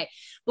blood. Okay.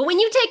 But when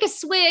you take a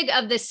swig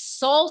of this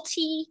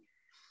salty,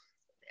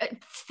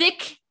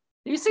 thick,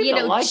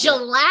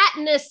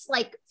 gelatinous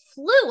like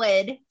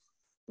fluid,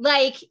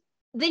 like,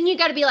 then you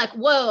got to be like,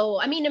 whoa.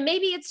 I mean,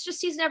 maybe it's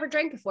just he's never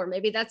drank before.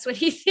 Maybe that's what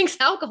he thinks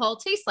alcohol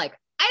tastes like.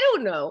 I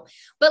don't know.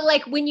 But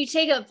like when you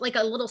take a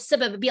little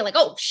sip of it, be like,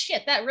 oh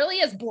shit, that really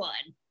is blood.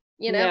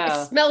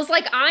 It smells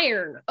like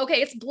iron.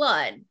 Okay, it's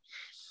blood.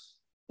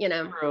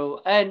 True.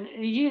 And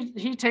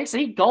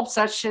he gulps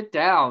that shit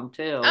down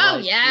too. Oh,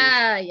 like,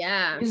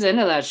 yeah. He's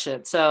into that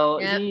shit. So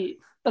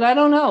but I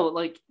don't know,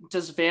 like,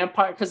 does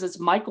vampire, because it's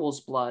Michael's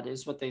blood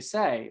is what they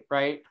say,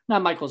 right?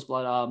 Not Michael's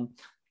blood.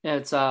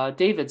 It's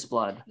David's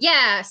blood.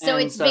 Yeah, so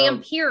it's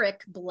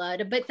vampiric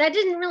blood, but that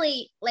didn't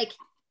really like.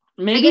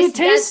 Maybe it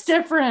tastes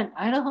different.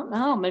 I don't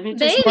know. Maybe it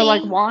tastes more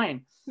like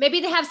wine. Maybe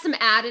they have some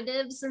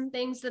additives and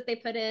things that they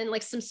put in,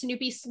 like some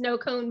Snoopy snow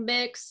cone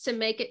mix to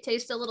make it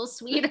taste a little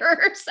sweeter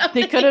or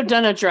something. They could have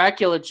done a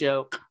Dracula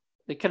joke.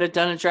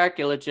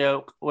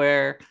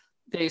 Where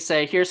they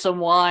say, here's some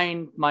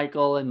wine,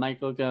 Michael. And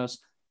Michael goes,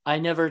 I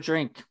never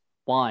drink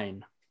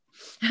wine.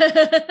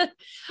 And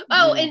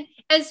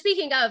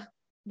speaking of,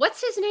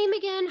 what's his name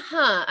again?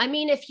 I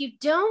mean, if you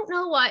don't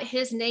know what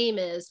his name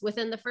is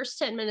within the first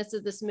 10 minutes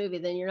of this movie,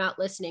 then you're not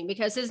listening,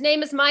 because his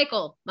name is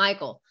Michael. I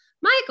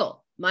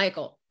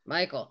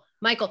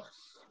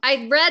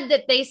read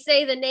that they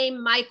say the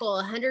name Michael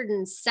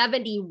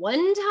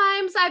 171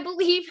 times, I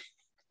believe.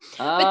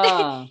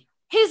 But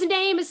his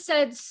name is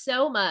said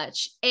so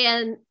much.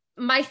 And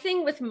my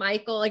thing with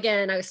Michael,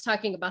 again, I was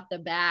talking about the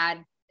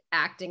bad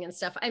acting and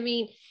stuff. I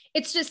mean,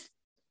 it's just,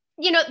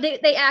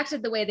 they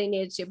acted the way they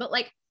needed to, but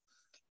like,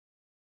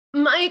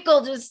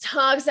 Michael just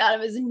talks out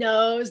of his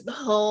nose the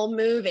whole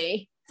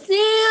movie.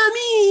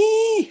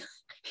 Sammy!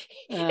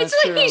 It's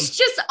like true. He's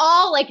just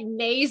all like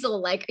nasal.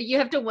 Like you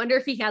have to wonder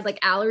if he had like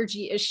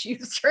allergy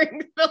issues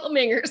during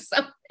filming or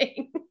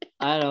something.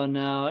 I don't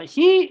know.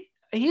 He's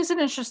an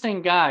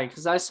interesting guy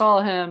because I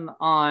saw him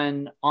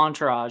on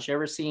Entourage. You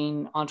ever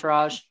seen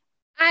Entourage?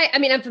 I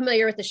mean, I'm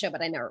familiar with the show,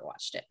 but I never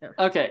watched it. No.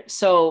 Okay,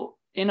 so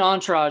in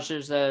Entourage,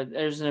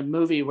 there's a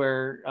movie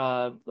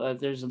where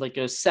there's like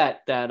a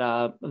set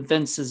that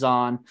Vince is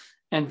on,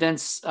 and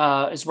Vince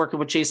is working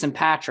with Jason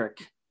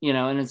Patrick,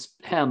 and it's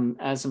him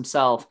as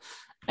himself,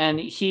 and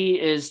he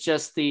is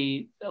just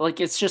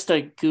it's just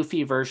a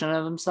goofy version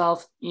of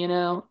himself,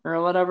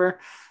 or whatever.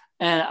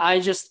 And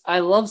I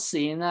love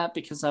seeing that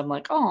because I'm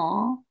like,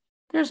 oh,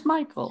 there's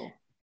Michael,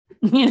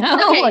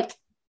 Okay. like.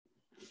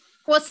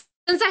 Well,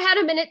 since I had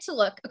a minute to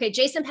look, okay,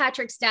 Jason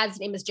Patrick's dad's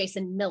name is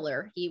Jason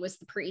Miller. He was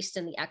the priest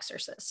in The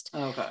Exorcist.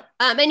 Okay.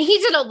 And he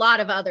did a lot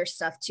of other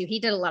stuff too. He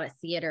did a lot of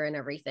theater and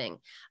everything.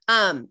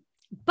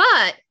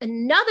 But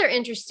another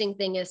interesting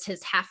thing is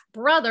his half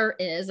brother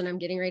is, and I'm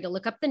getting ready to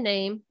look up the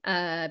name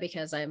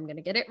because I'm going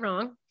to get it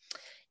wrong,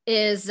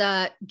 is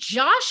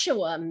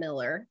Joshua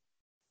Miller,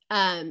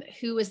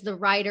 who is the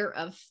writer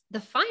of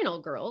The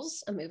Final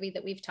Girls, a movie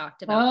that we've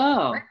talked about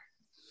before.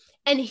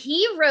 And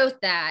he wrote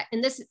that,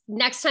 and this,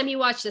 next time you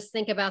watch this,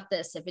 think about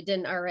this, if it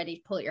didn't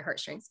already pull at your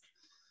heartstrings.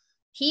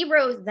 He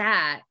wrote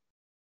that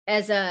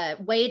as a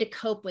way to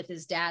cope with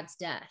his dad's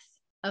death,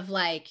 of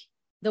like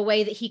the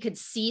way that he could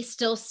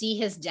still see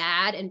his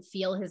dad and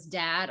feel his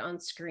dad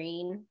on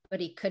screen, but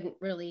he couldn't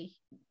really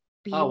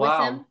be with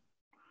him.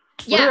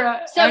 Yeah, we're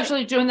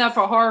actually doing that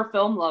for Horror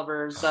Film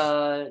Lovers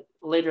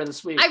later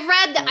this week. I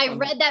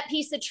read that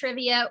piece of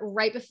trivia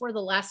right before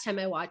the last time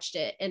I watched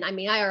it, and I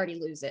mean, I already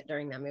lose it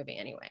during that movie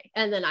anyway.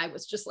 And then I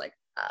was just like,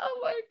 oh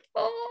my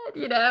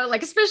god,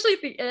 like especially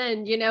at the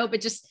end,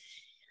 but just,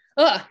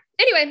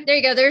 anyway, there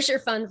you go. There's your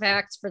fun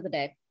facts for the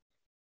day.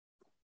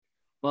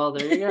 Well,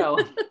 there you go.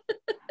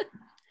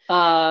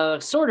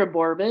 Sort of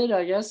morbid,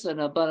 I guess, but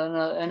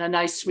in a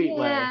nice, sweet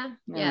way.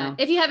 Yeah.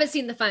 If you haven't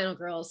seen The Final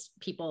Girls,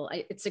 people,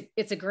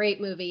 it's a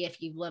great movie.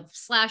 If you love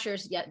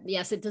slashers,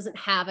 yes, it doesn't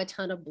have a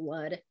ton of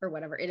blood or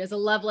whatever. It is a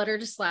love letter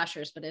to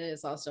slashers, but it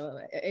is also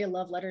a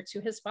love letter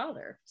to his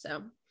father.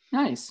 So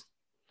nice.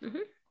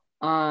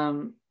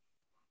 Mm-hmm.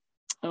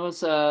 It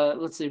was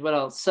let's see what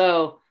else.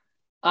 So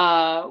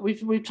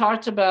we've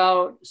talked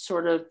about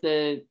sort of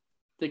the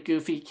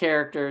goofy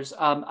characters.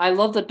 I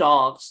love the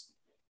dogs.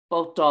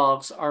 Both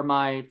dogs are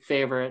my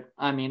favorite.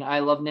 I mean,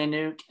 I love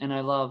Nanook and I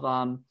love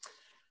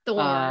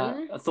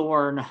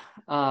Thorn.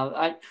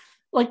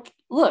 Look,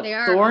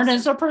 Thorn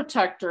is a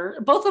protector.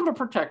 Both of them are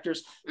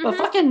protectors. Mm-hmm. But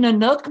fucking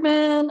Nanook,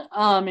 man.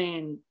 I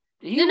mean,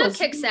 Nanook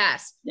kicks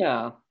ass.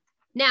 Yeah.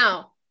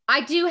 Now,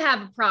 I do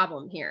have a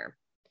problem here.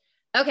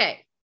 Okay.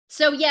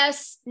 So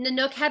yes,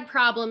 Nanook had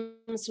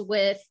problems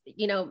with,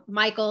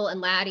 Michael and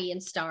Laddie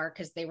and Star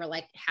because they were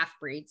like half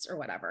breeds or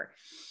whatever.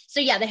 So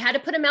yeah, they had to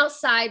put him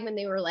outside when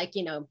they were like,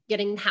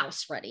 getting the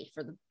house ready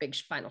for the big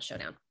final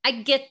showdown.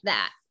 I get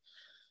that.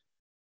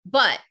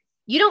 But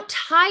you don't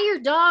tie your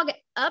dog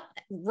up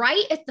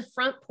right at the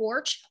front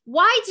porch.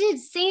 Why did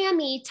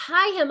Sammy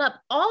tie him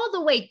up all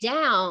the way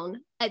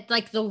down at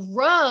like the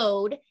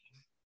road?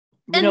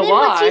 And then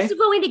once he's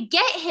going to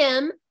get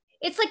him,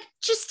 it's like,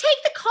 just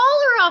take the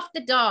collar off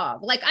the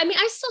dog. Like, I mean,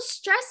 I still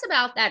stress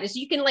about that, is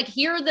you can like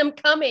hear them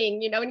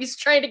coming, and he's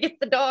trying to get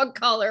the dog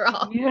collar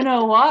off. You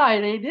know why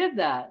they did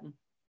that?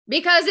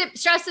 Because it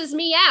stresses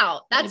me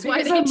out. That's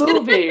why they did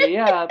movie.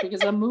 Yeah,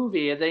 because a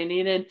movie. They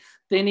needed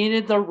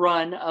the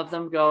run of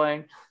them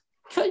going,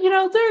 they're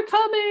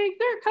coming.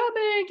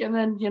 And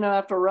then,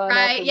 have to run.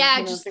 Right. Up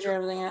and, just figure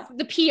everything out.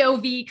 The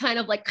POV kind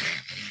of like,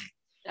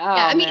 oh,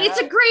 yeah, I mean, it's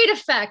a great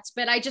effect,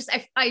 but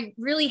I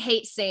really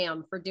hate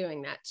Sam for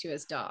doing that to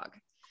his dog.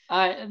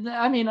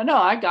 I mean, no,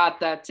 I got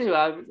that too.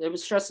 It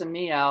was stressing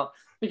me out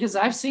because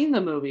I've seen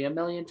the movie a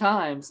million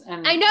times,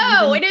 and I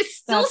know, and it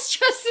still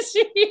stresses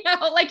me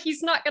out. Like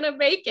he's not gonna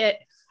make it.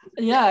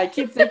 Yeah, I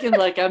keep thinking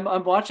like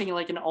I'm watching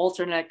like an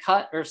alternate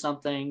cut or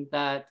something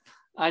that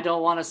I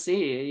don't want to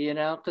see,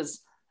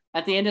 because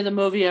at the end of the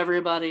movie,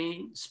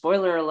 everybody,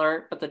 spoiler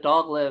alert, but the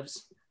dog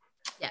lives.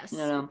 Yes.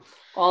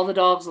 All the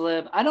dogs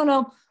live. I don't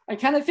know. I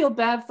kind of feel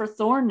bad for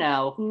Thorn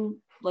now.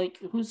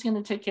 Who's going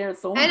to take care of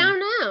Thorn? I don't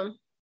know.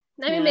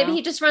 I mean, maybe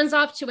he just runs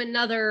off to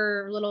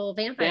another little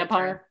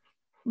vampire.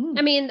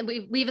 I mean,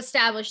 we've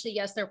established that,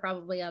 yes, there are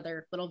probably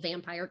other little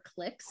vampire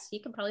cliques. You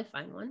can probably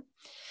find one.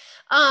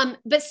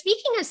 But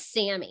speaking of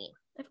Sammy,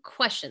 I have a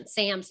question.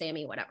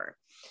 Sammy, whatever.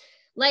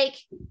 Like,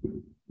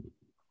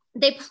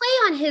 they play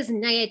on his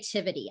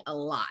naivety a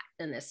lot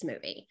in this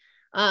movie.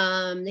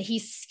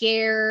 He's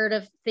scared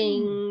of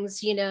things,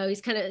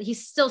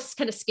 he's still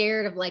kind of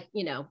scared of like,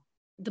 the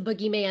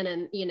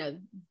boogeyman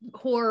and,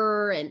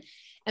 horror and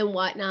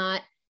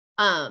whatnot.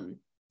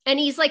 And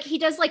he's like, he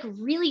does like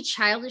really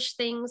childish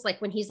things,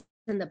 like when he's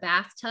in the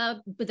bathtub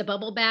with the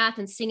bubble bath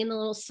and singing the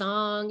little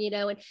song,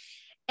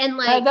 and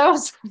like, that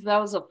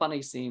was a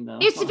funny scene though.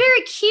 It's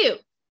very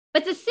cute.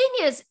 But the thing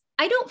is,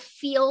 I don't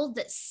feel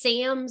that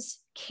Sam's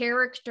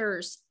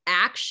character's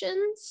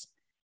actions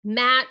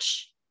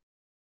match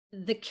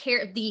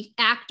the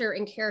actor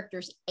and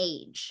character's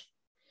age.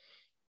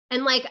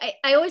 And like,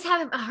 I always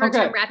have a hard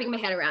time wrapping my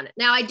head around it.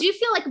 Now I do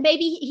feel like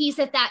maybe he's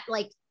at that,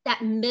 like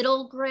that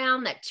middle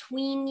ground, that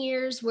tween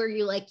years where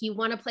you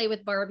want to play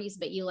with Barbies,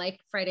 but you like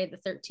Friday the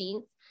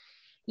 13th.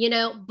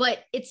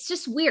 but it's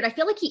just weird. I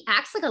feel like he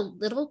acts like a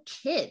little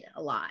kid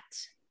a lot.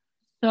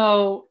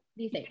 So What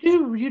do you think?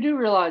 you do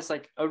realize,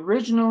 like,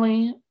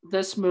 originally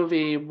this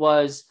movie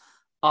was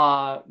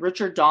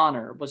Richard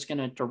Donner was going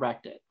to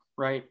direct it,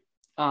 right?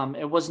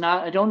 It was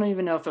not, I don't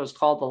even know if it was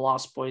called The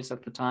Lost Boys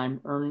at the time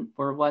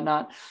or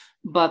whatnot,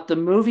 but the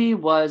movie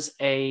was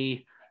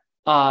was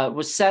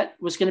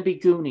going to be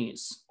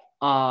Goonies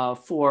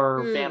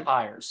for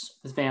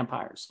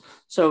vampires.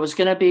 So it was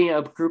going to be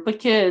a group of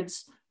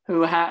kids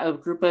who had a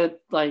group of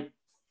like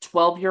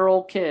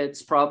 12-year-old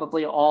kids,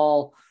 probably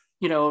all,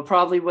 it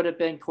probably would have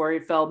been Corey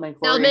Feldman,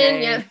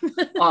 Yeah.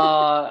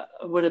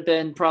 would have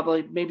been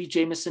probably, maybe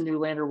Jameson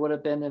Newlander would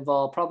have been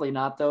involved. Probably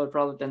not, though. It'd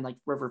probably been like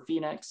River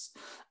Phoenix,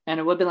 and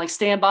it would have been like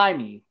Stand By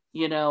Me,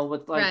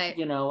 with like, right.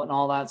 and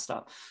all that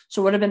stuff.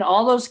 So it would have been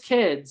all those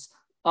kids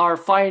are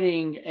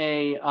fighting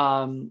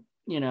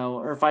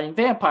or fighting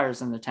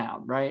vampires in the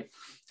town, right?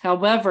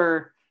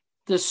 However,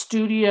 the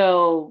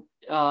studio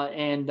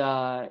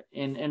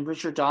and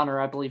Richard Donner,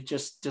 I believe,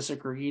 just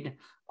disagreed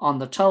on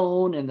the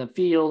tone and the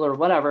feel or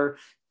whatever.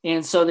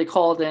 And so they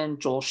called in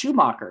Joel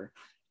Schumacher.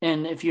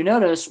 And if you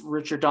notice,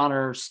 Richard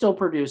Donner still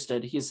produced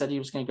it. He said he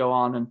was going to go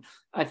on, and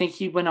I think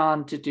he went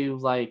on to do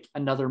like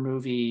another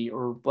movie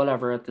or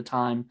whatever at the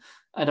time.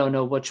 I don't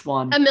know which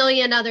one. A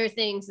million other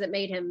things that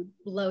made him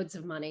loads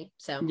of money.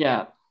 So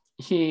yeah.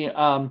 He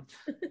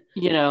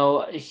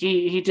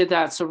he did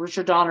that. So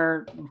Richard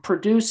Donner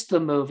produced the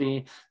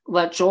movie,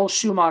 let Joel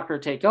Schumacher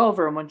take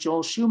over. And when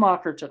Joel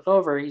Schumacher took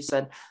over, he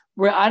said,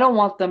 I don't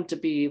want them to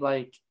be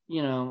like,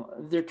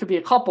 there could be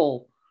a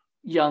couple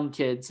young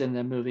kids in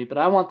the movie, but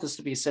I want this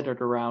to be centered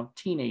around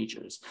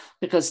teenagers,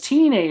 because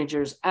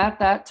teenagers at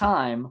that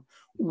time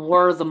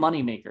were the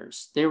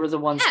moneymakers. They were the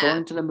ones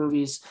going to the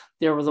movies.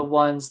 They were the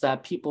ones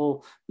that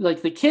people,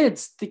 like the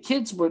kids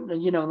would,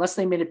 unless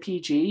they made a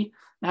PG.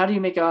 How do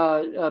you make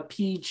a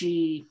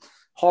PG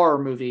horror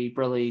movie,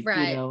 really?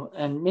 Right.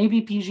 And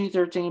maybe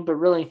PG-13, but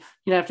really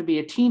you have to be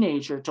a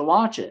teenager to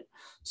watch it.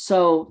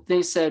 So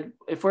they said,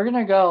 if we're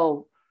gonna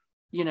go,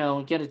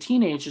 get a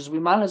teenagers, we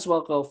might as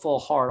well go full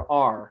hard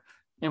R,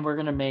 and we're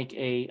gonna make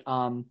a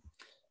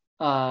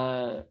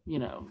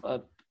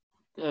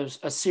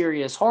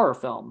serious horror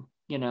film,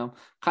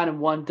 kind of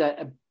one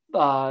that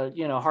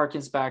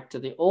harkens back to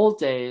the old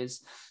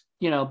days,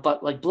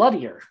 but like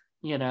bloodier,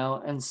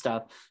 and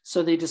stuff.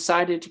 So they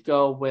decided to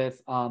go with,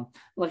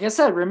 like I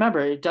said, remember,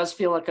 it does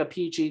feel like a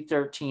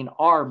PG-13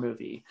 R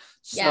movie.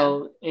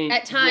 So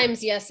at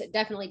times, yes, it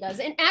definitely does.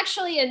 And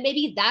actually, and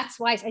maybe that's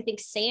why I think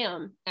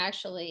Sam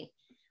actually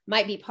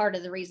might be part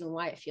of the reason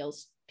why it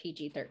feels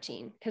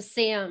PG-13, because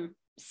Sam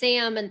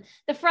and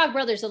the Frog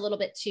Brothers a little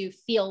bit too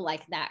feel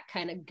like that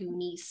kind of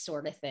Goonies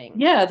sort of thing.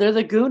 Yeah, they're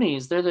the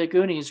Goonies. They're the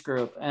Goonies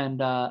group. And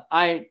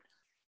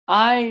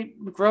I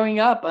growing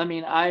up,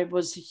 I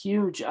was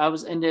huge. I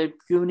was into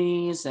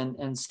Goonies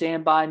and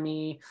Stand By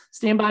Me.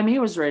 Stand By Me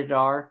was rated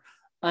R.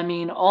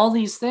 All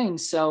these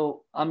things.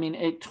 So,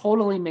 it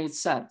totally made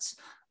sense.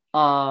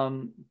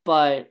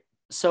 But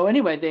so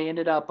anyway, they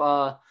ended up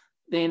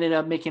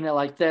making it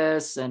like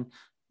this. And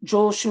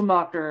Joel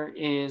Schumacher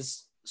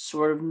is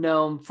sort of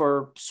known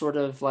for sort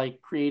of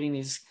like creating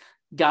these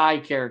guy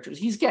characters.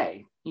 He's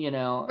gay,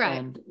 right.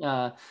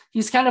 And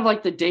he's kind of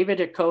like the David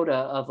Dakota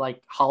of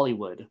like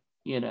Hollywood.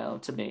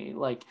 To me,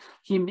 like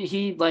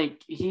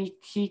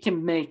he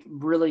can make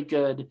really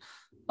good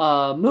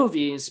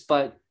movies,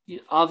 but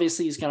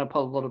obviously he's going to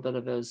put a little bit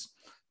of his,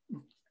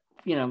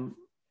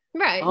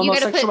 right,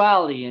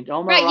 homosexuality and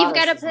homoeroticism. Right,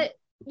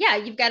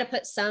 you've got to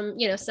put some,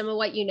 some of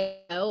what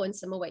and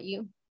some of what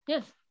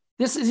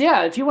This is,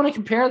 if you want to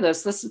compare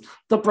this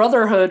the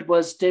Brotherhood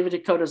was David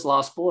Dakota's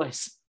Lost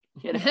Boys.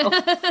 You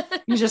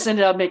just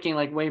ended up making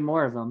like way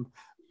more of them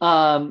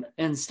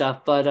and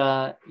stuff.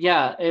 But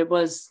it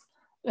was.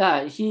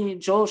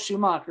 Joel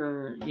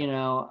Schumacher,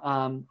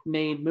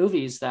 made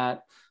movies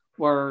that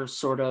were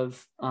sort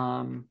of,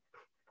 and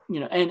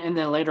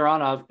then later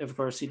on, of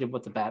course, he did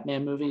with the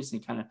Batman movies,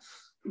 and he kind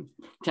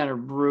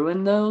of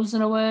ruined those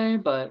in a way.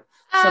 But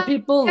some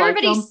people,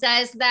 everybody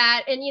says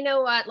that, and you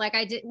know what? Like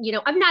I didn't,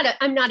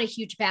 I'm not a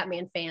huge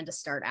Batman fan to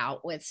start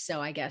out with,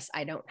 so I guess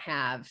I don't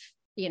have,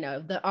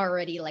 the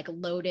already like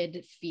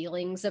loaded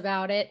feelings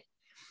about it.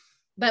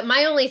 But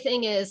my only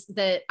thing is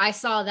that I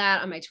saw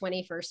that on my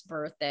 21st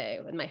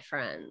birthday with my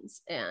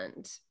friends.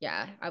 And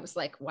I was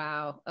like,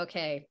 wow,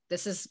 okay,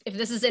 if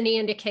this is any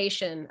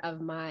indication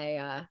of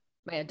my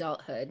my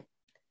adulthood.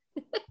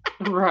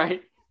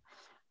 Right.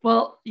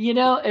 Well,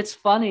 it's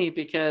funny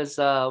because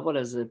what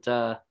is it?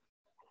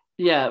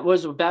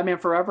 Was it Batman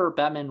Forever or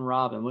Batman and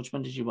Robin? Which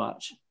one did you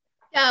watch?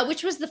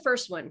 Which was the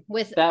first one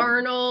with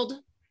Arnold?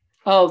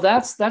 Oh,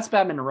 that's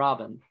Batman and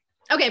Robin.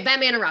 Okay,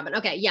 Batman and Robin.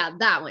 Okay, yeah,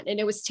 that one. And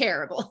it was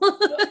terrible.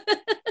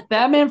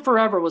 Batman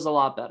Forever was a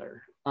lot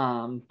better.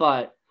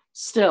 But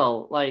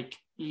still, like,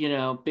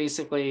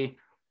 basically,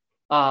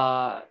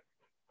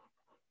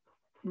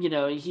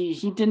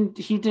 he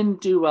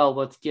didn't do well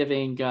with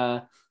giving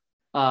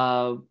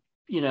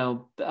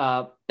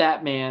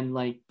Batman,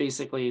 like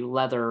basically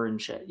leather and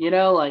shit,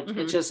 like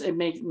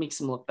it makes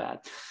him look bad.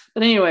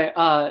 But anyway,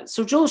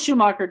 so Joel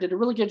Schumacher did a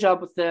really good job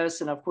with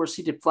this. And of course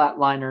he did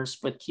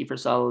Flatliners with Kiefer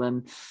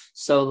Sutherland.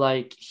 So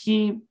like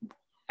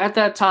at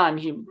that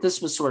time,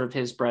 this was sort of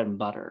his bread and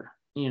butter,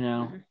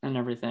 and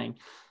everything.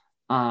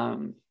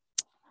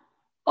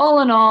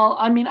 All in all,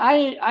 I mean,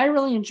 I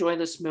really enjoy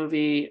this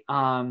movie.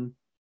 But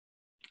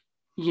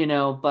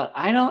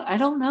I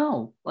don't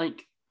know.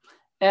 Like,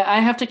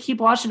 I have to keep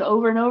watching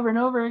over and over and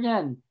over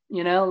again.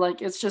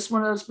 Like it's just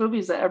one of those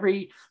movies that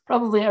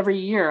probably every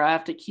year I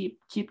have to keep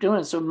doing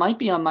it. So it might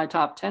be on my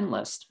top 10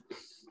 list,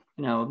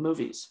 of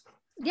movies.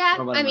 Yeah,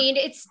 I mean,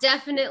 it's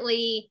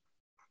definitely.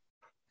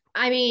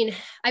 I mean,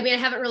 I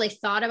haven't really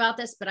thought about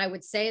this, but I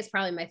would say it's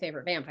probably my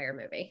favorite vampire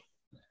movie.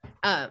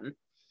 That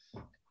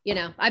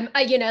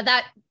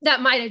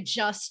might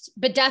adjust,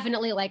 but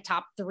definitely like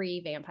top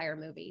 3 vampire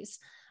movies.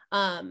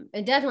 And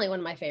definitely one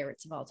of my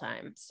favorites of all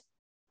times.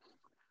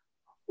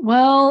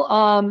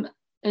 Well,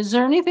 is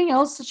there anything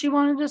else that you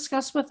want to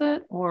discuss with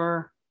it,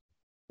 or?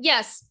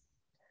 Yes.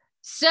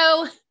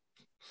 So,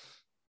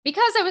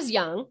 because I was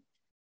young,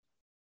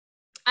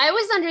 I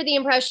was under the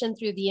impression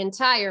through the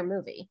entire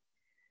movie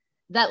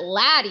that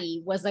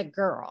Laddie was a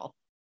girl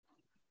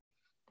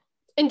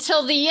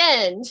until the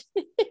end.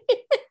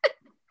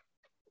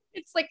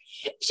 It's like,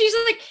 she's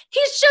like,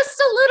 he's just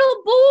a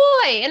little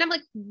boy. And I'm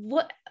like,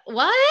 what?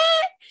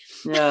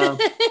 Yeah.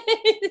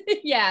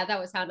 Yeah, that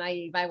was how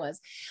naive I was.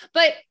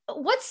 But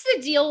what's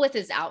the deal with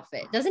his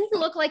outfit? Doesn't he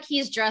look like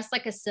he's dressed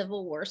like a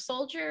Civil War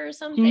soldier or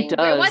something? He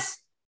does.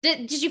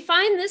 Did you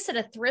find this at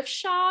a thrift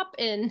shop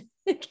in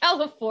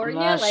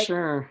California? I'm not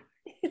sure.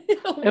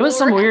 It was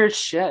some weird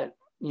shit,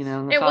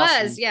 It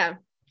was, yeah.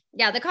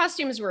 Yeah, the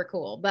costumes were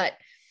cool, but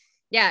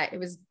yeah, it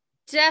was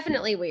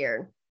definitely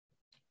weird.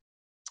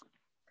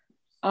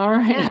 All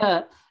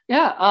right.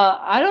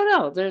 I don't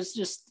know. There's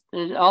just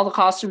all the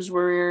costumes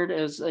were weird.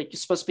 It was like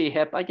supposed to be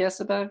hip, I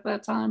guess, about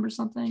that time or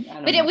something. I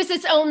don't know. It was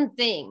its own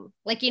thing.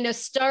 Like,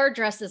 Star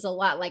dresses a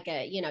lot like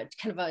a,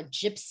 kind of a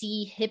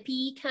gypsy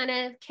hippie kind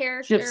of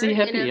character. Gypsy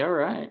hippie, all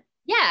right.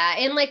 Yeah.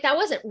 And like that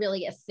wasn't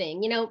really a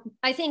thing.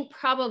 I think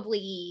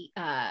probably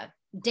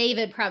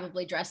David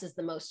probably dresses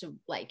the most of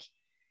like,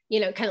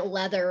 kind of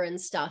leather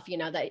and stuff,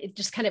 that it's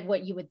just kind of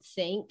what you would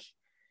think.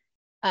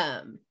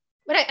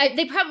 But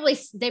they probably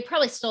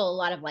stole a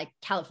lot of like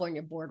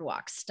California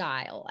boardwalk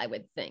style, I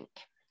would think.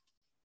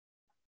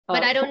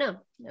 But I don't know.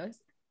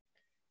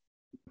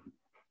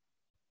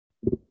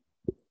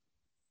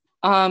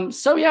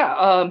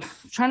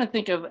 Trying to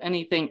think of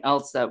anything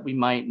else that we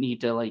might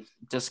need to like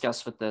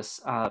discuss with this,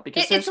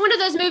 because it's one of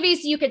those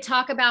movies you could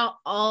talk about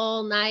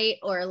all night,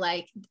 or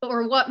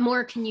what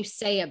more can you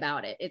say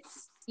about it?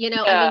 It's, I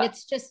mean,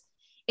 it's just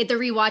the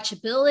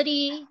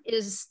rewatchability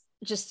is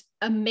just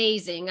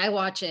amazing. I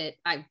would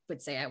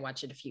say I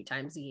watch it a few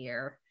times a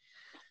year.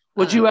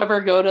 Would you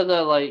ever go to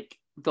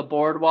the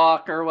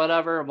boardwalk or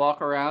whatever and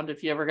walk around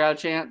if you ever got a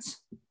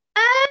chance?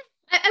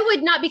 I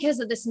would not because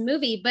of this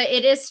movie, but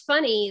it is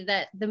funny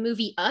that the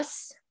movie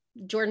Us,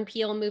 Jordan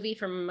Peele movie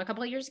from a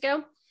couple of years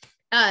ago,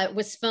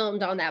 was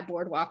filmed on that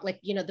boardwalk.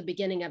 Like, the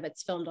beginning of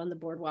it's filmed on the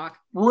boardwalk.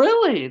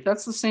 Really?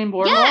 That's the same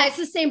boardwalk? Yeah, it's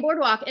the same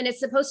boardwalk. And it's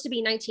supposed to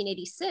be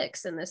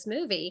 1986 in this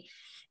movie.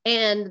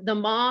 And the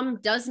mom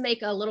does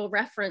make a little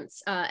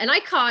reference, and I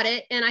caught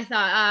it and I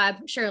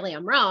thought, surely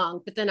I'm wrong.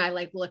 But then I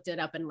looked it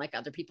up and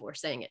other people were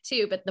saying it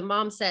too. But the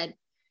mom said,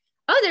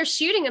 oh, they're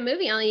shooting a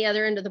movie on the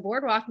other end of the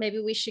boardwalk. Maybe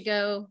we should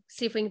go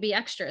see if we can be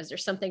extras or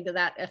something to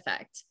that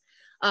effect.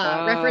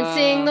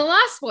 Referencing The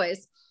Lost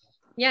Boys.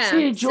 Yeah.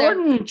 See,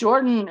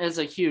 Jordan is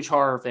a huge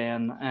horror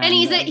fan. And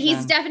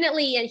he's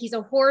definitely, and he's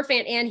a horror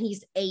fan, and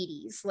he's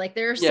 80s. Like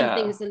there are some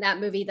things in that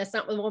movie. That's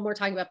not what we're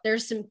talking about.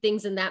 There's some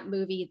things in that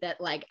movie that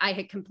like I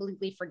had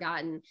completely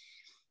forgotten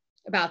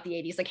about the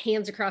 80s, like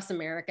Hands Across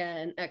America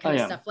and that kind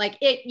of stuff. Like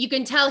you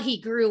can tell he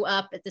grew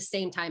up at the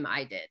same time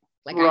I did.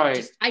 Like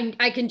right.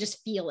 I can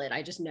just feel it.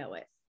 I just know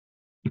it.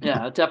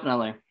 Yeah,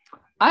 definitely.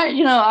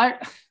 I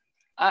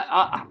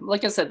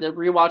like I said, the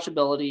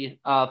rewatchability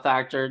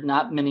factor,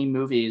 not many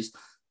movies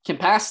can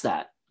pass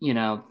that,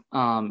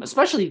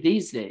 especially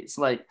these days.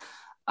 Like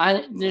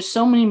there's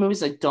so many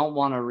movies I don't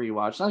want to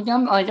rewatch. Like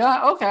I'm like,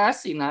 okay, I've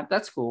seen that.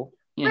 That's cool.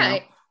 You know?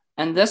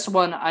 And this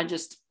one, I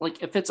just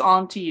like, if it's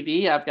on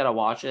TV, I've got to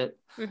watch it,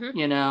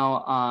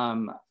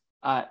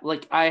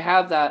 I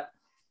have that,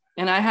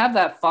 and I have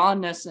that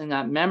fondness and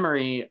that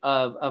memory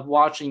of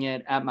watching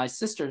it at my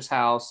sister's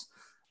house.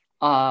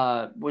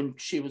 When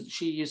she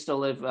used to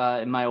live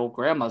in my old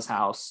grandma's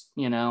house,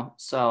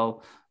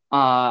 so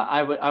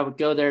I would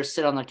go there,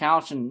 sit on the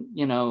couch, and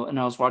and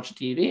I was watching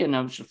TV, and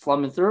I was just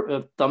thumbing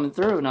through,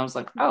 and I was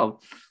like, oh,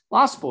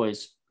 Lost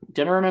Boys,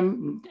 dinner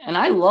and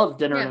I love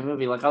dinner in a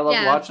movie. Like I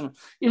love watching,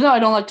 even though I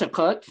don't like to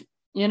cook,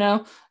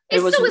 it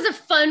still was a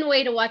fun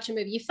way to watch a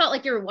movie. You felt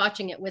like you were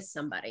watching it with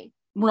somebody,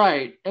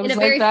 right? It was in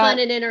a very fun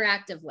and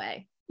interactive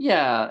way.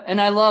 Yeah,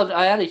 and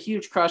I had a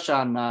huge crush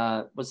on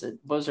what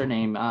was her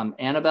name?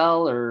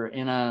 Annabelle or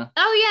Anna?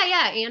 Oh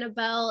yeah,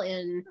 Annabelle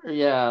and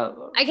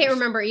I can't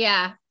remember.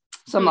 Yeah,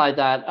 something like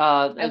that.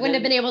 I wouldn't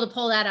have been able to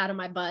pull that out of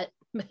my butt.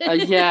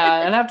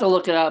 Yeah, and I have to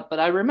look it up, but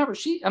I remember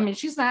she's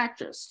an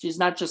actress. She's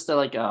not just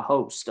like a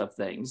host of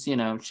things, she's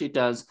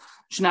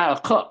not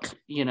a cook,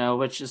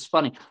 which is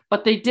funny.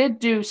 But they did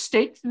do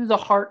Steak Through the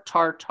Heart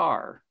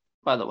Tartar,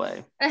 by the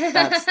way.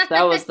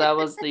 That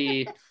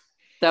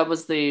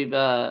was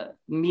the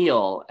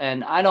meal,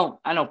 and I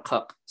don't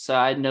cook, so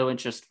I had no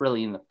interest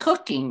really in the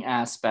cooking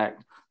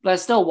aspect, but I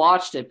still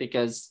watched it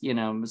because it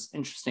was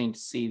interesting to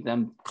see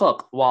them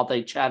cook while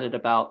they chatted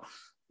about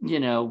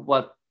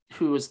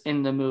who was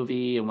in the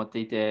movie and what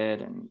they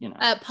did, and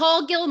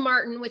Paul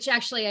Gilmartin, which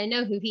actually I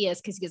know who he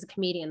is because he's a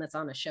comedian that's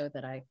on a show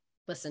that I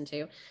listen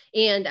to,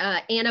 and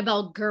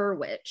Annabelle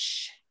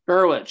Gurwitch.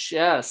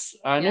 Yes,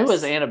 I knew it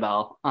was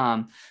Annabelle,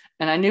 and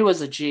I knew it was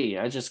a G.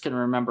 I just couldn't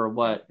remember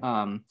what.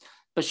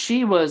 But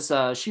she was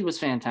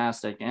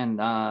fantastic,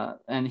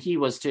 and he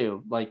was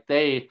too. Like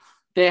they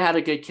had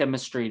a good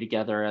chemistry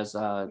together as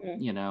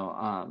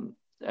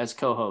as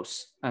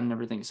co-hosts and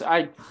everything. So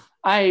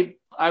I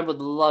would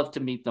love to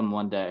meet them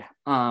one day.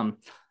 But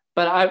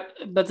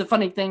the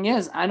funny thing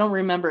is, I don't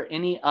remember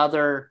any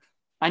other.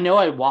 I know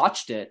I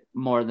watched it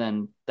more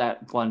than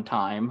that one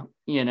time,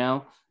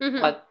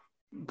 but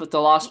the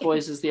Lost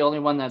Boys is the only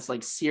one that's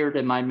like seared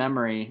in my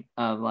memory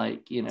of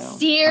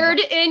seared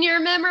in your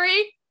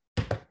memory.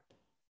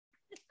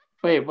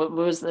 Wait, what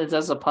was that?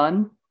 That's a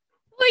pun?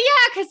 Well,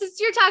 yeah, because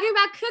you're talking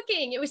about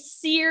cooking. It was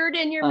seared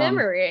in your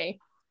memory.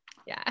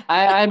 Yeah.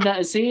 I'm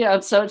not. See,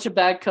 I'm such a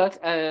bad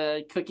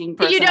cooking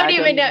person. You don't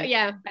even know.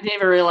 Yeah. I didn't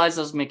even realize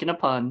I was making a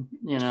pun.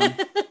 It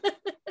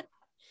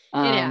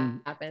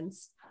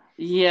happens.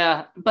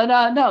 Yeah,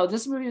 but no,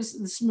 this movie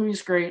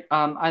is great.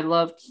 I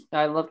love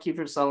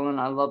Kiefer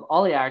Sutherland. I love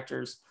all the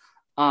actors.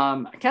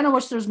 I kind of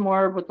wish there's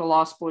more with the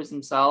Lost Boys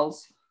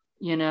themselves.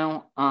 Yeah,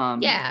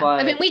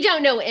 but I mean, we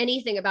don't know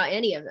anything about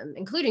any of them,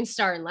 including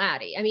Star and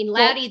Laddie. I mean,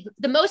 Laddie,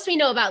 the most we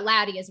know about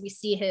Laddie is we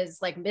see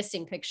his like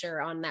missing picture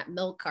on that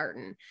milk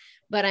carton,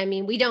 but I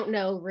mean, we don't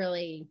know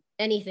really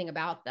anything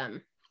about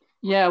them.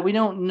 Yeah, we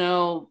don't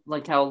know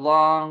like how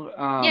long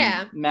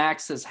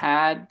Max has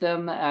had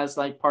them as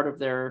like part of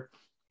their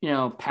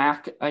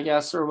pack, I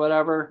guess, or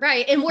whatever.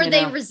 Right. And were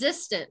they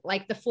resistant?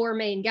 Like the four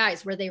main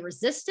guys, were they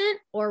resistant,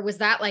 or was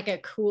that like a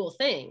cool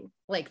thing?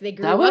 Like they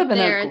grew up there. That would have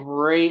been a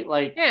great,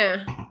 like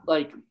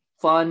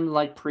fun,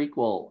 like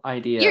prequel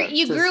idea.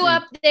 You grew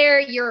up there,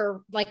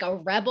 you're like a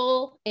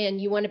rebel and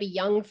you want to be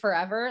young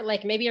forever.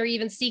 Like maybe you're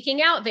even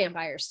seeking out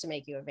vampires to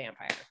make you a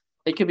vampire.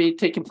 It could be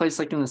taking place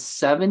like in the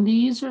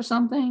 70s or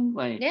something,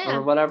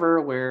 or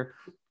whatever, where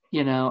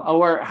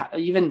or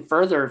even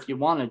further if you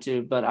wanted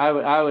to, but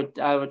I would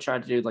try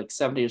to do like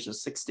 70s or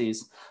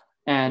 60s,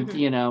 and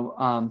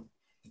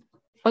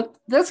but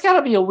that's got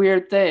to be a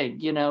weird thing,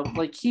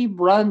 like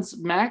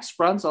Max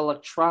runs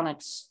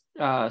electronics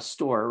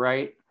store,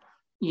 right?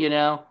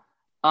 Video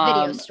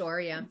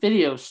store, yeah.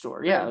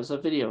 It was a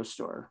video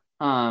store,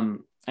 I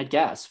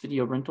guess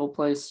video rental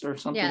place or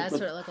something. Yeah, that's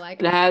what it looked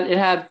like. It had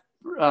had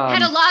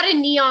a lot of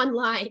neon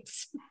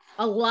lights.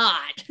 A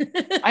lot.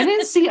 I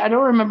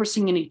don't remember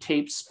seeing any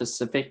tapes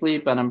specifically,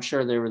 but I'm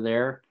sure they were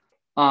there.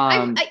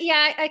 I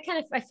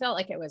felt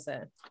like it was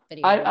a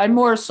video. I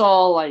more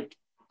saw like,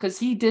 because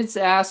he did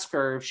ask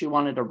her if she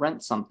wanted to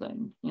rent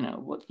something,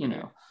 and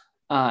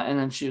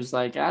then she was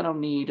like, I don't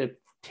need a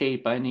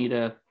tape, I need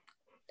a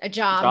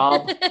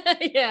job.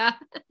 Yeah.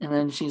 And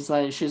then she's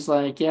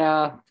like,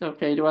 yeah,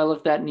 okay, do I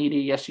look that needy?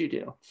 Yes, you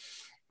do.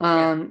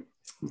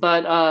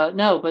 But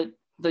no, but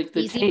like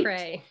the easy tapes,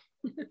 prey.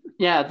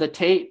 Yeah, the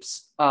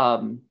tapes. I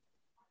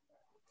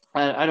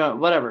don't,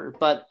 whatever.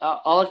 But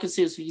all I could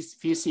see is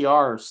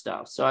VCR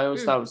stuff. So I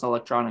always thought it was an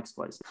electronics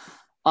place.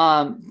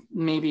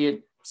 Maybe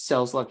it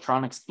sells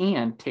electronics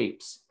and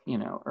tapes,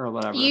 or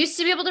whatever. You used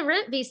to be able to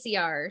rent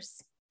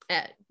VCRs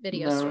at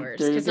video stores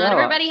because not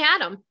everybody had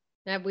them.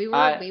 We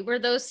were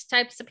those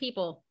types of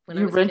people. When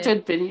you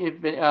rented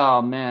video.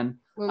 Oh man,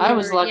 I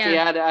was lucky.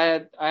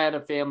 Yeah. I had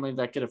a family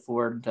that could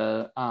afford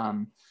to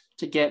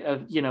get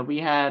a.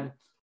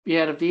 We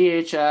had a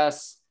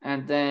VHS,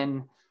 and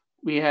then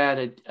we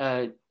had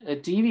a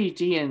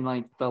DVD in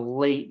like the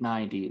late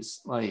 90s,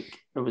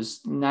 like it was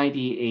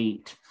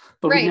 98.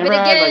 But right, but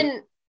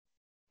again,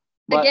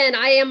 again,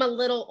 I am a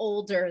little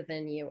older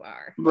than you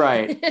are.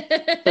 Right.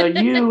 So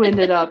you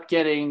ended up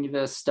getting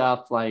this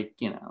stuff like,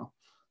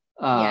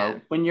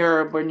 when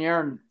you're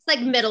it's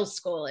like middle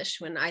schoolish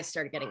when I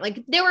started getting,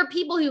 like, there were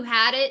people who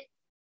had it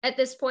at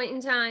this point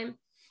in time,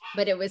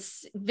 but it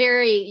was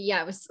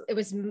it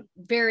was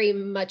very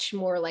much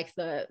more like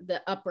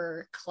the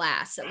upper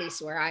class, at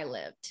least where I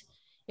lived.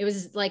 It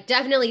was like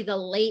definitely the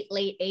late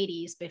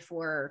 80s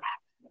before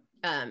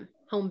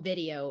home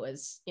video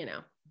was,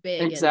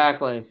 big.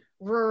 Exactly. In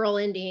rural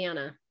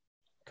Indiana,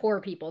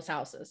 poor people's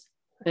houses.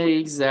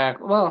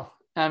 Exactly. Well,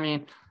 I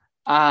mean,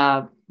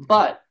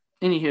 but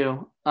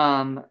anywho,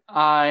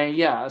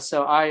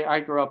 so I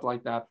grew up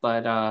like that,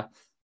 but I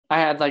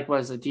had like a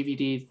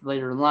DVD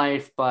later in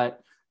life,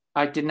 but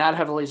I did not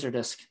have a laser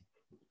disc.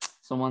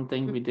 So one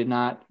thing we did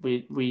not,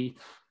 we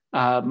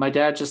My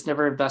dad just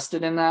never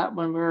invested in that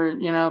when we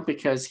were,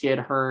 because he had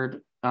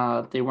heard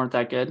they weren't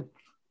that good,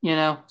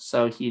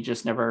 so he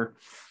just never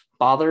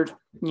bothered,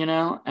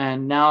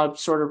 and now I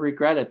sort of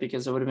regret it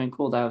because it would have been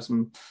cool to have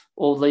some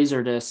old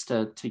laser discs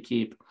to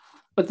keep.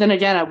 But then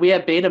again, we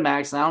have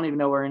Betamax, and I don't even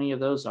know where any of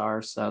those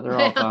are, so they're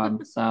all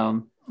gone.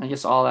 So I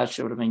guess all that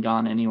shit would have been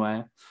gone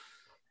anyway.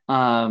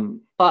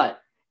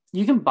 But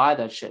you can buy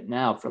that shit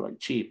now for like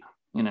cheap,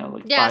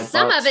 like Yeah, $5.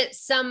 some of it,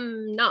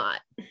 some not.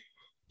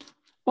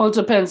 Well, it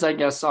depends, I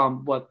guess,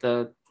 on what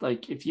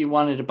if you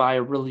wanted to buy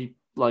a really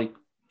like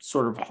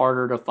sort of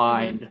harder to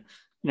find,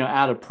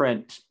 out of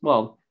print.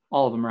 Well,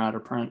 all of them are out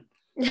of print,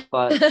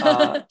 but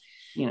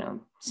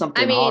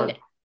something I mean, hard.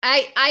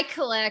 I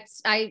collect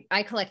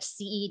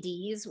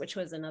CEDs, which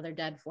was another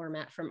dead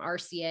format from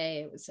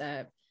RCA. It was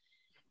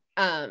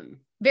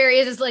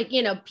various, is like,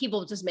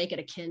 people just make it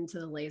akin to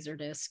the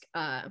Laserdisc.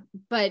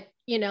 But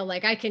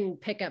like I can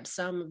pick up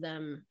some of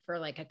them for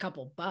like a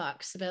couple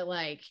bucks, but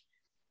like,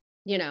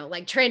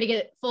 like trying to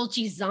get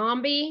Fulci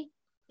Zombie,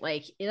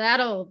 like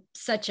that'll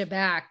set you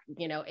back,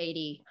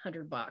 $80,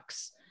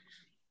 $100.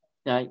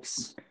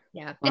 Yikes.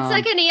 Yeah. It's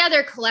like any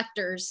other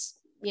collector's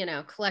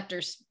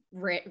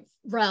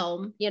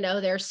realm.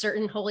 There's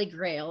certain holy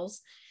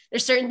grails.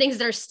 There's certain things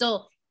that are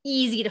still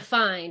easy to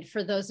find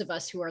for those of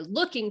us who are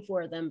looking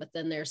for them, but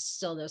then there's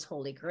still those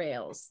holy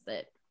grails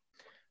that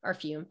are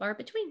few and far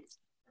between.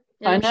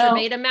 And I'm sure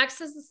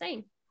Betamax is the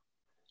same.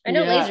 I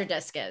know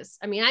Laserdisc is.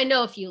 I mean, I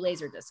know a few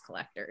Laserdisc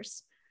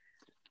collectors.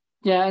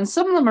 Yeah, and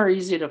some of them are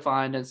easy to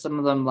find, and some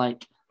of them,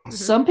 like,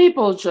 some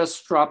people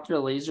just drop their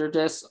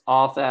Laserdiscs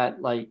off at,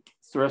 like,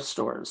 thrift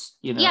stores,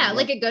 Yeah,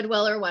 like a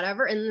Goodwill or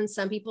whatever, and then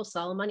some people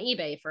sell them on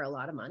eBay for a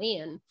lot of money,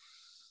 and,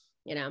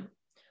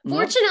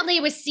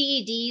 Fortunately, with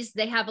CEDs,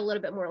 they have a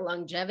little bit more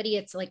longevity.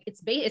 It's like,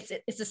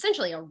 it's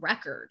essentially a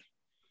record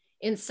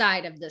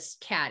inside of this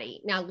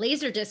caddy. Now,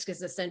 Laserdisc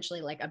is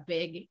essentially like a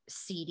big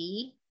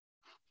CD,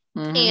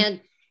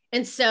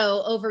 and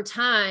so over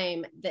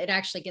time, it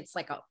actually gets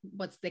like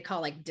what they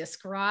call like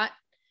disc rot,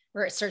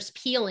 where it starts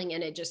peeling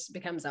and it just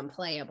becomes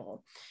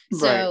unplayable.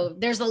 So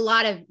there's a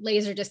lot of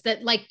Laserdiscs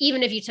that, like,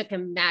 even if you took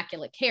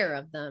immaculate care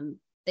of them,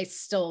 they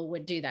still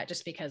would do that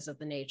just because of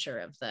the nature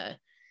of the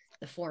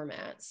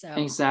format. So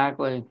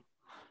exactly.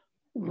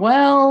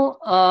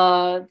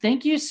 Well,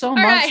 thank you so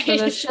much for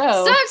the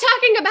show. So I'm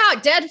talking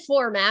about dead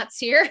formats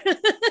here.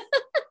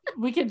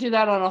 We could do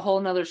that on a whole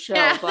nother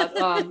show, but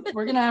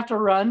we're gonna have to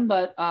run.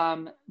 But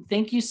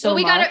thank you so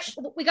much.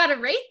 We gotta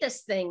rate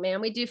this thing,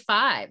 man. We do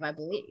 5, I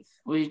believe.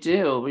 We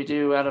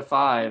do out of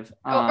 5.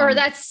 Or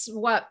that's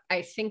what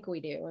I think we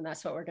do, and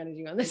that's what we're gonna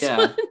do on this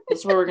one.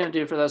 That's what we're gonna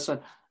do for this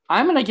one.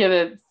 I'm gonna give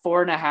it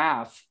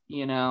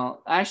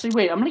 4.5. Actually,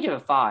 wait, I'm gonna give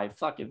it 5.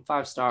 Fucking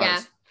 5 stars.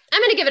 Yeah,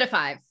 I'm gonna give it a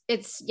 5.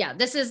 This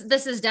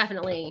is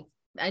definitely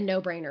a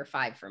no-brainer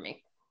 5 for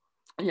me.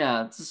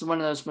 Yeah, this is one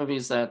of those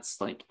movies that's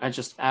like I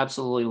just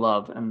absolutely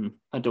love and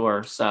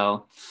adore.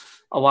 So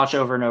I'll watch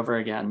over and over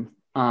again.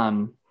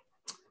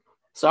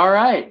 So all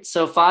right,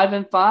 so 5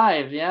 and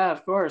 5. Yeah,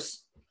 of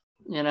course.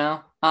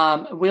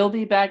 We'll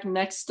be back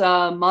next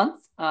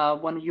month.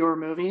 One of your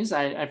movies.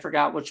 I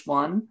forgot which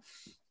one.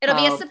 It'll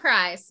be a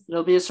surprise.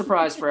 It'll be a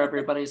surprise for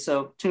everybody.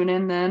 So tune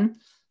in then.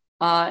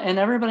 And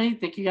everybody,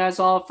 thank you guys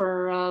all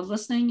for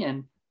listening,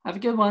 and have a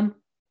good one.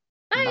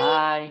 Bye.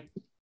 Bye.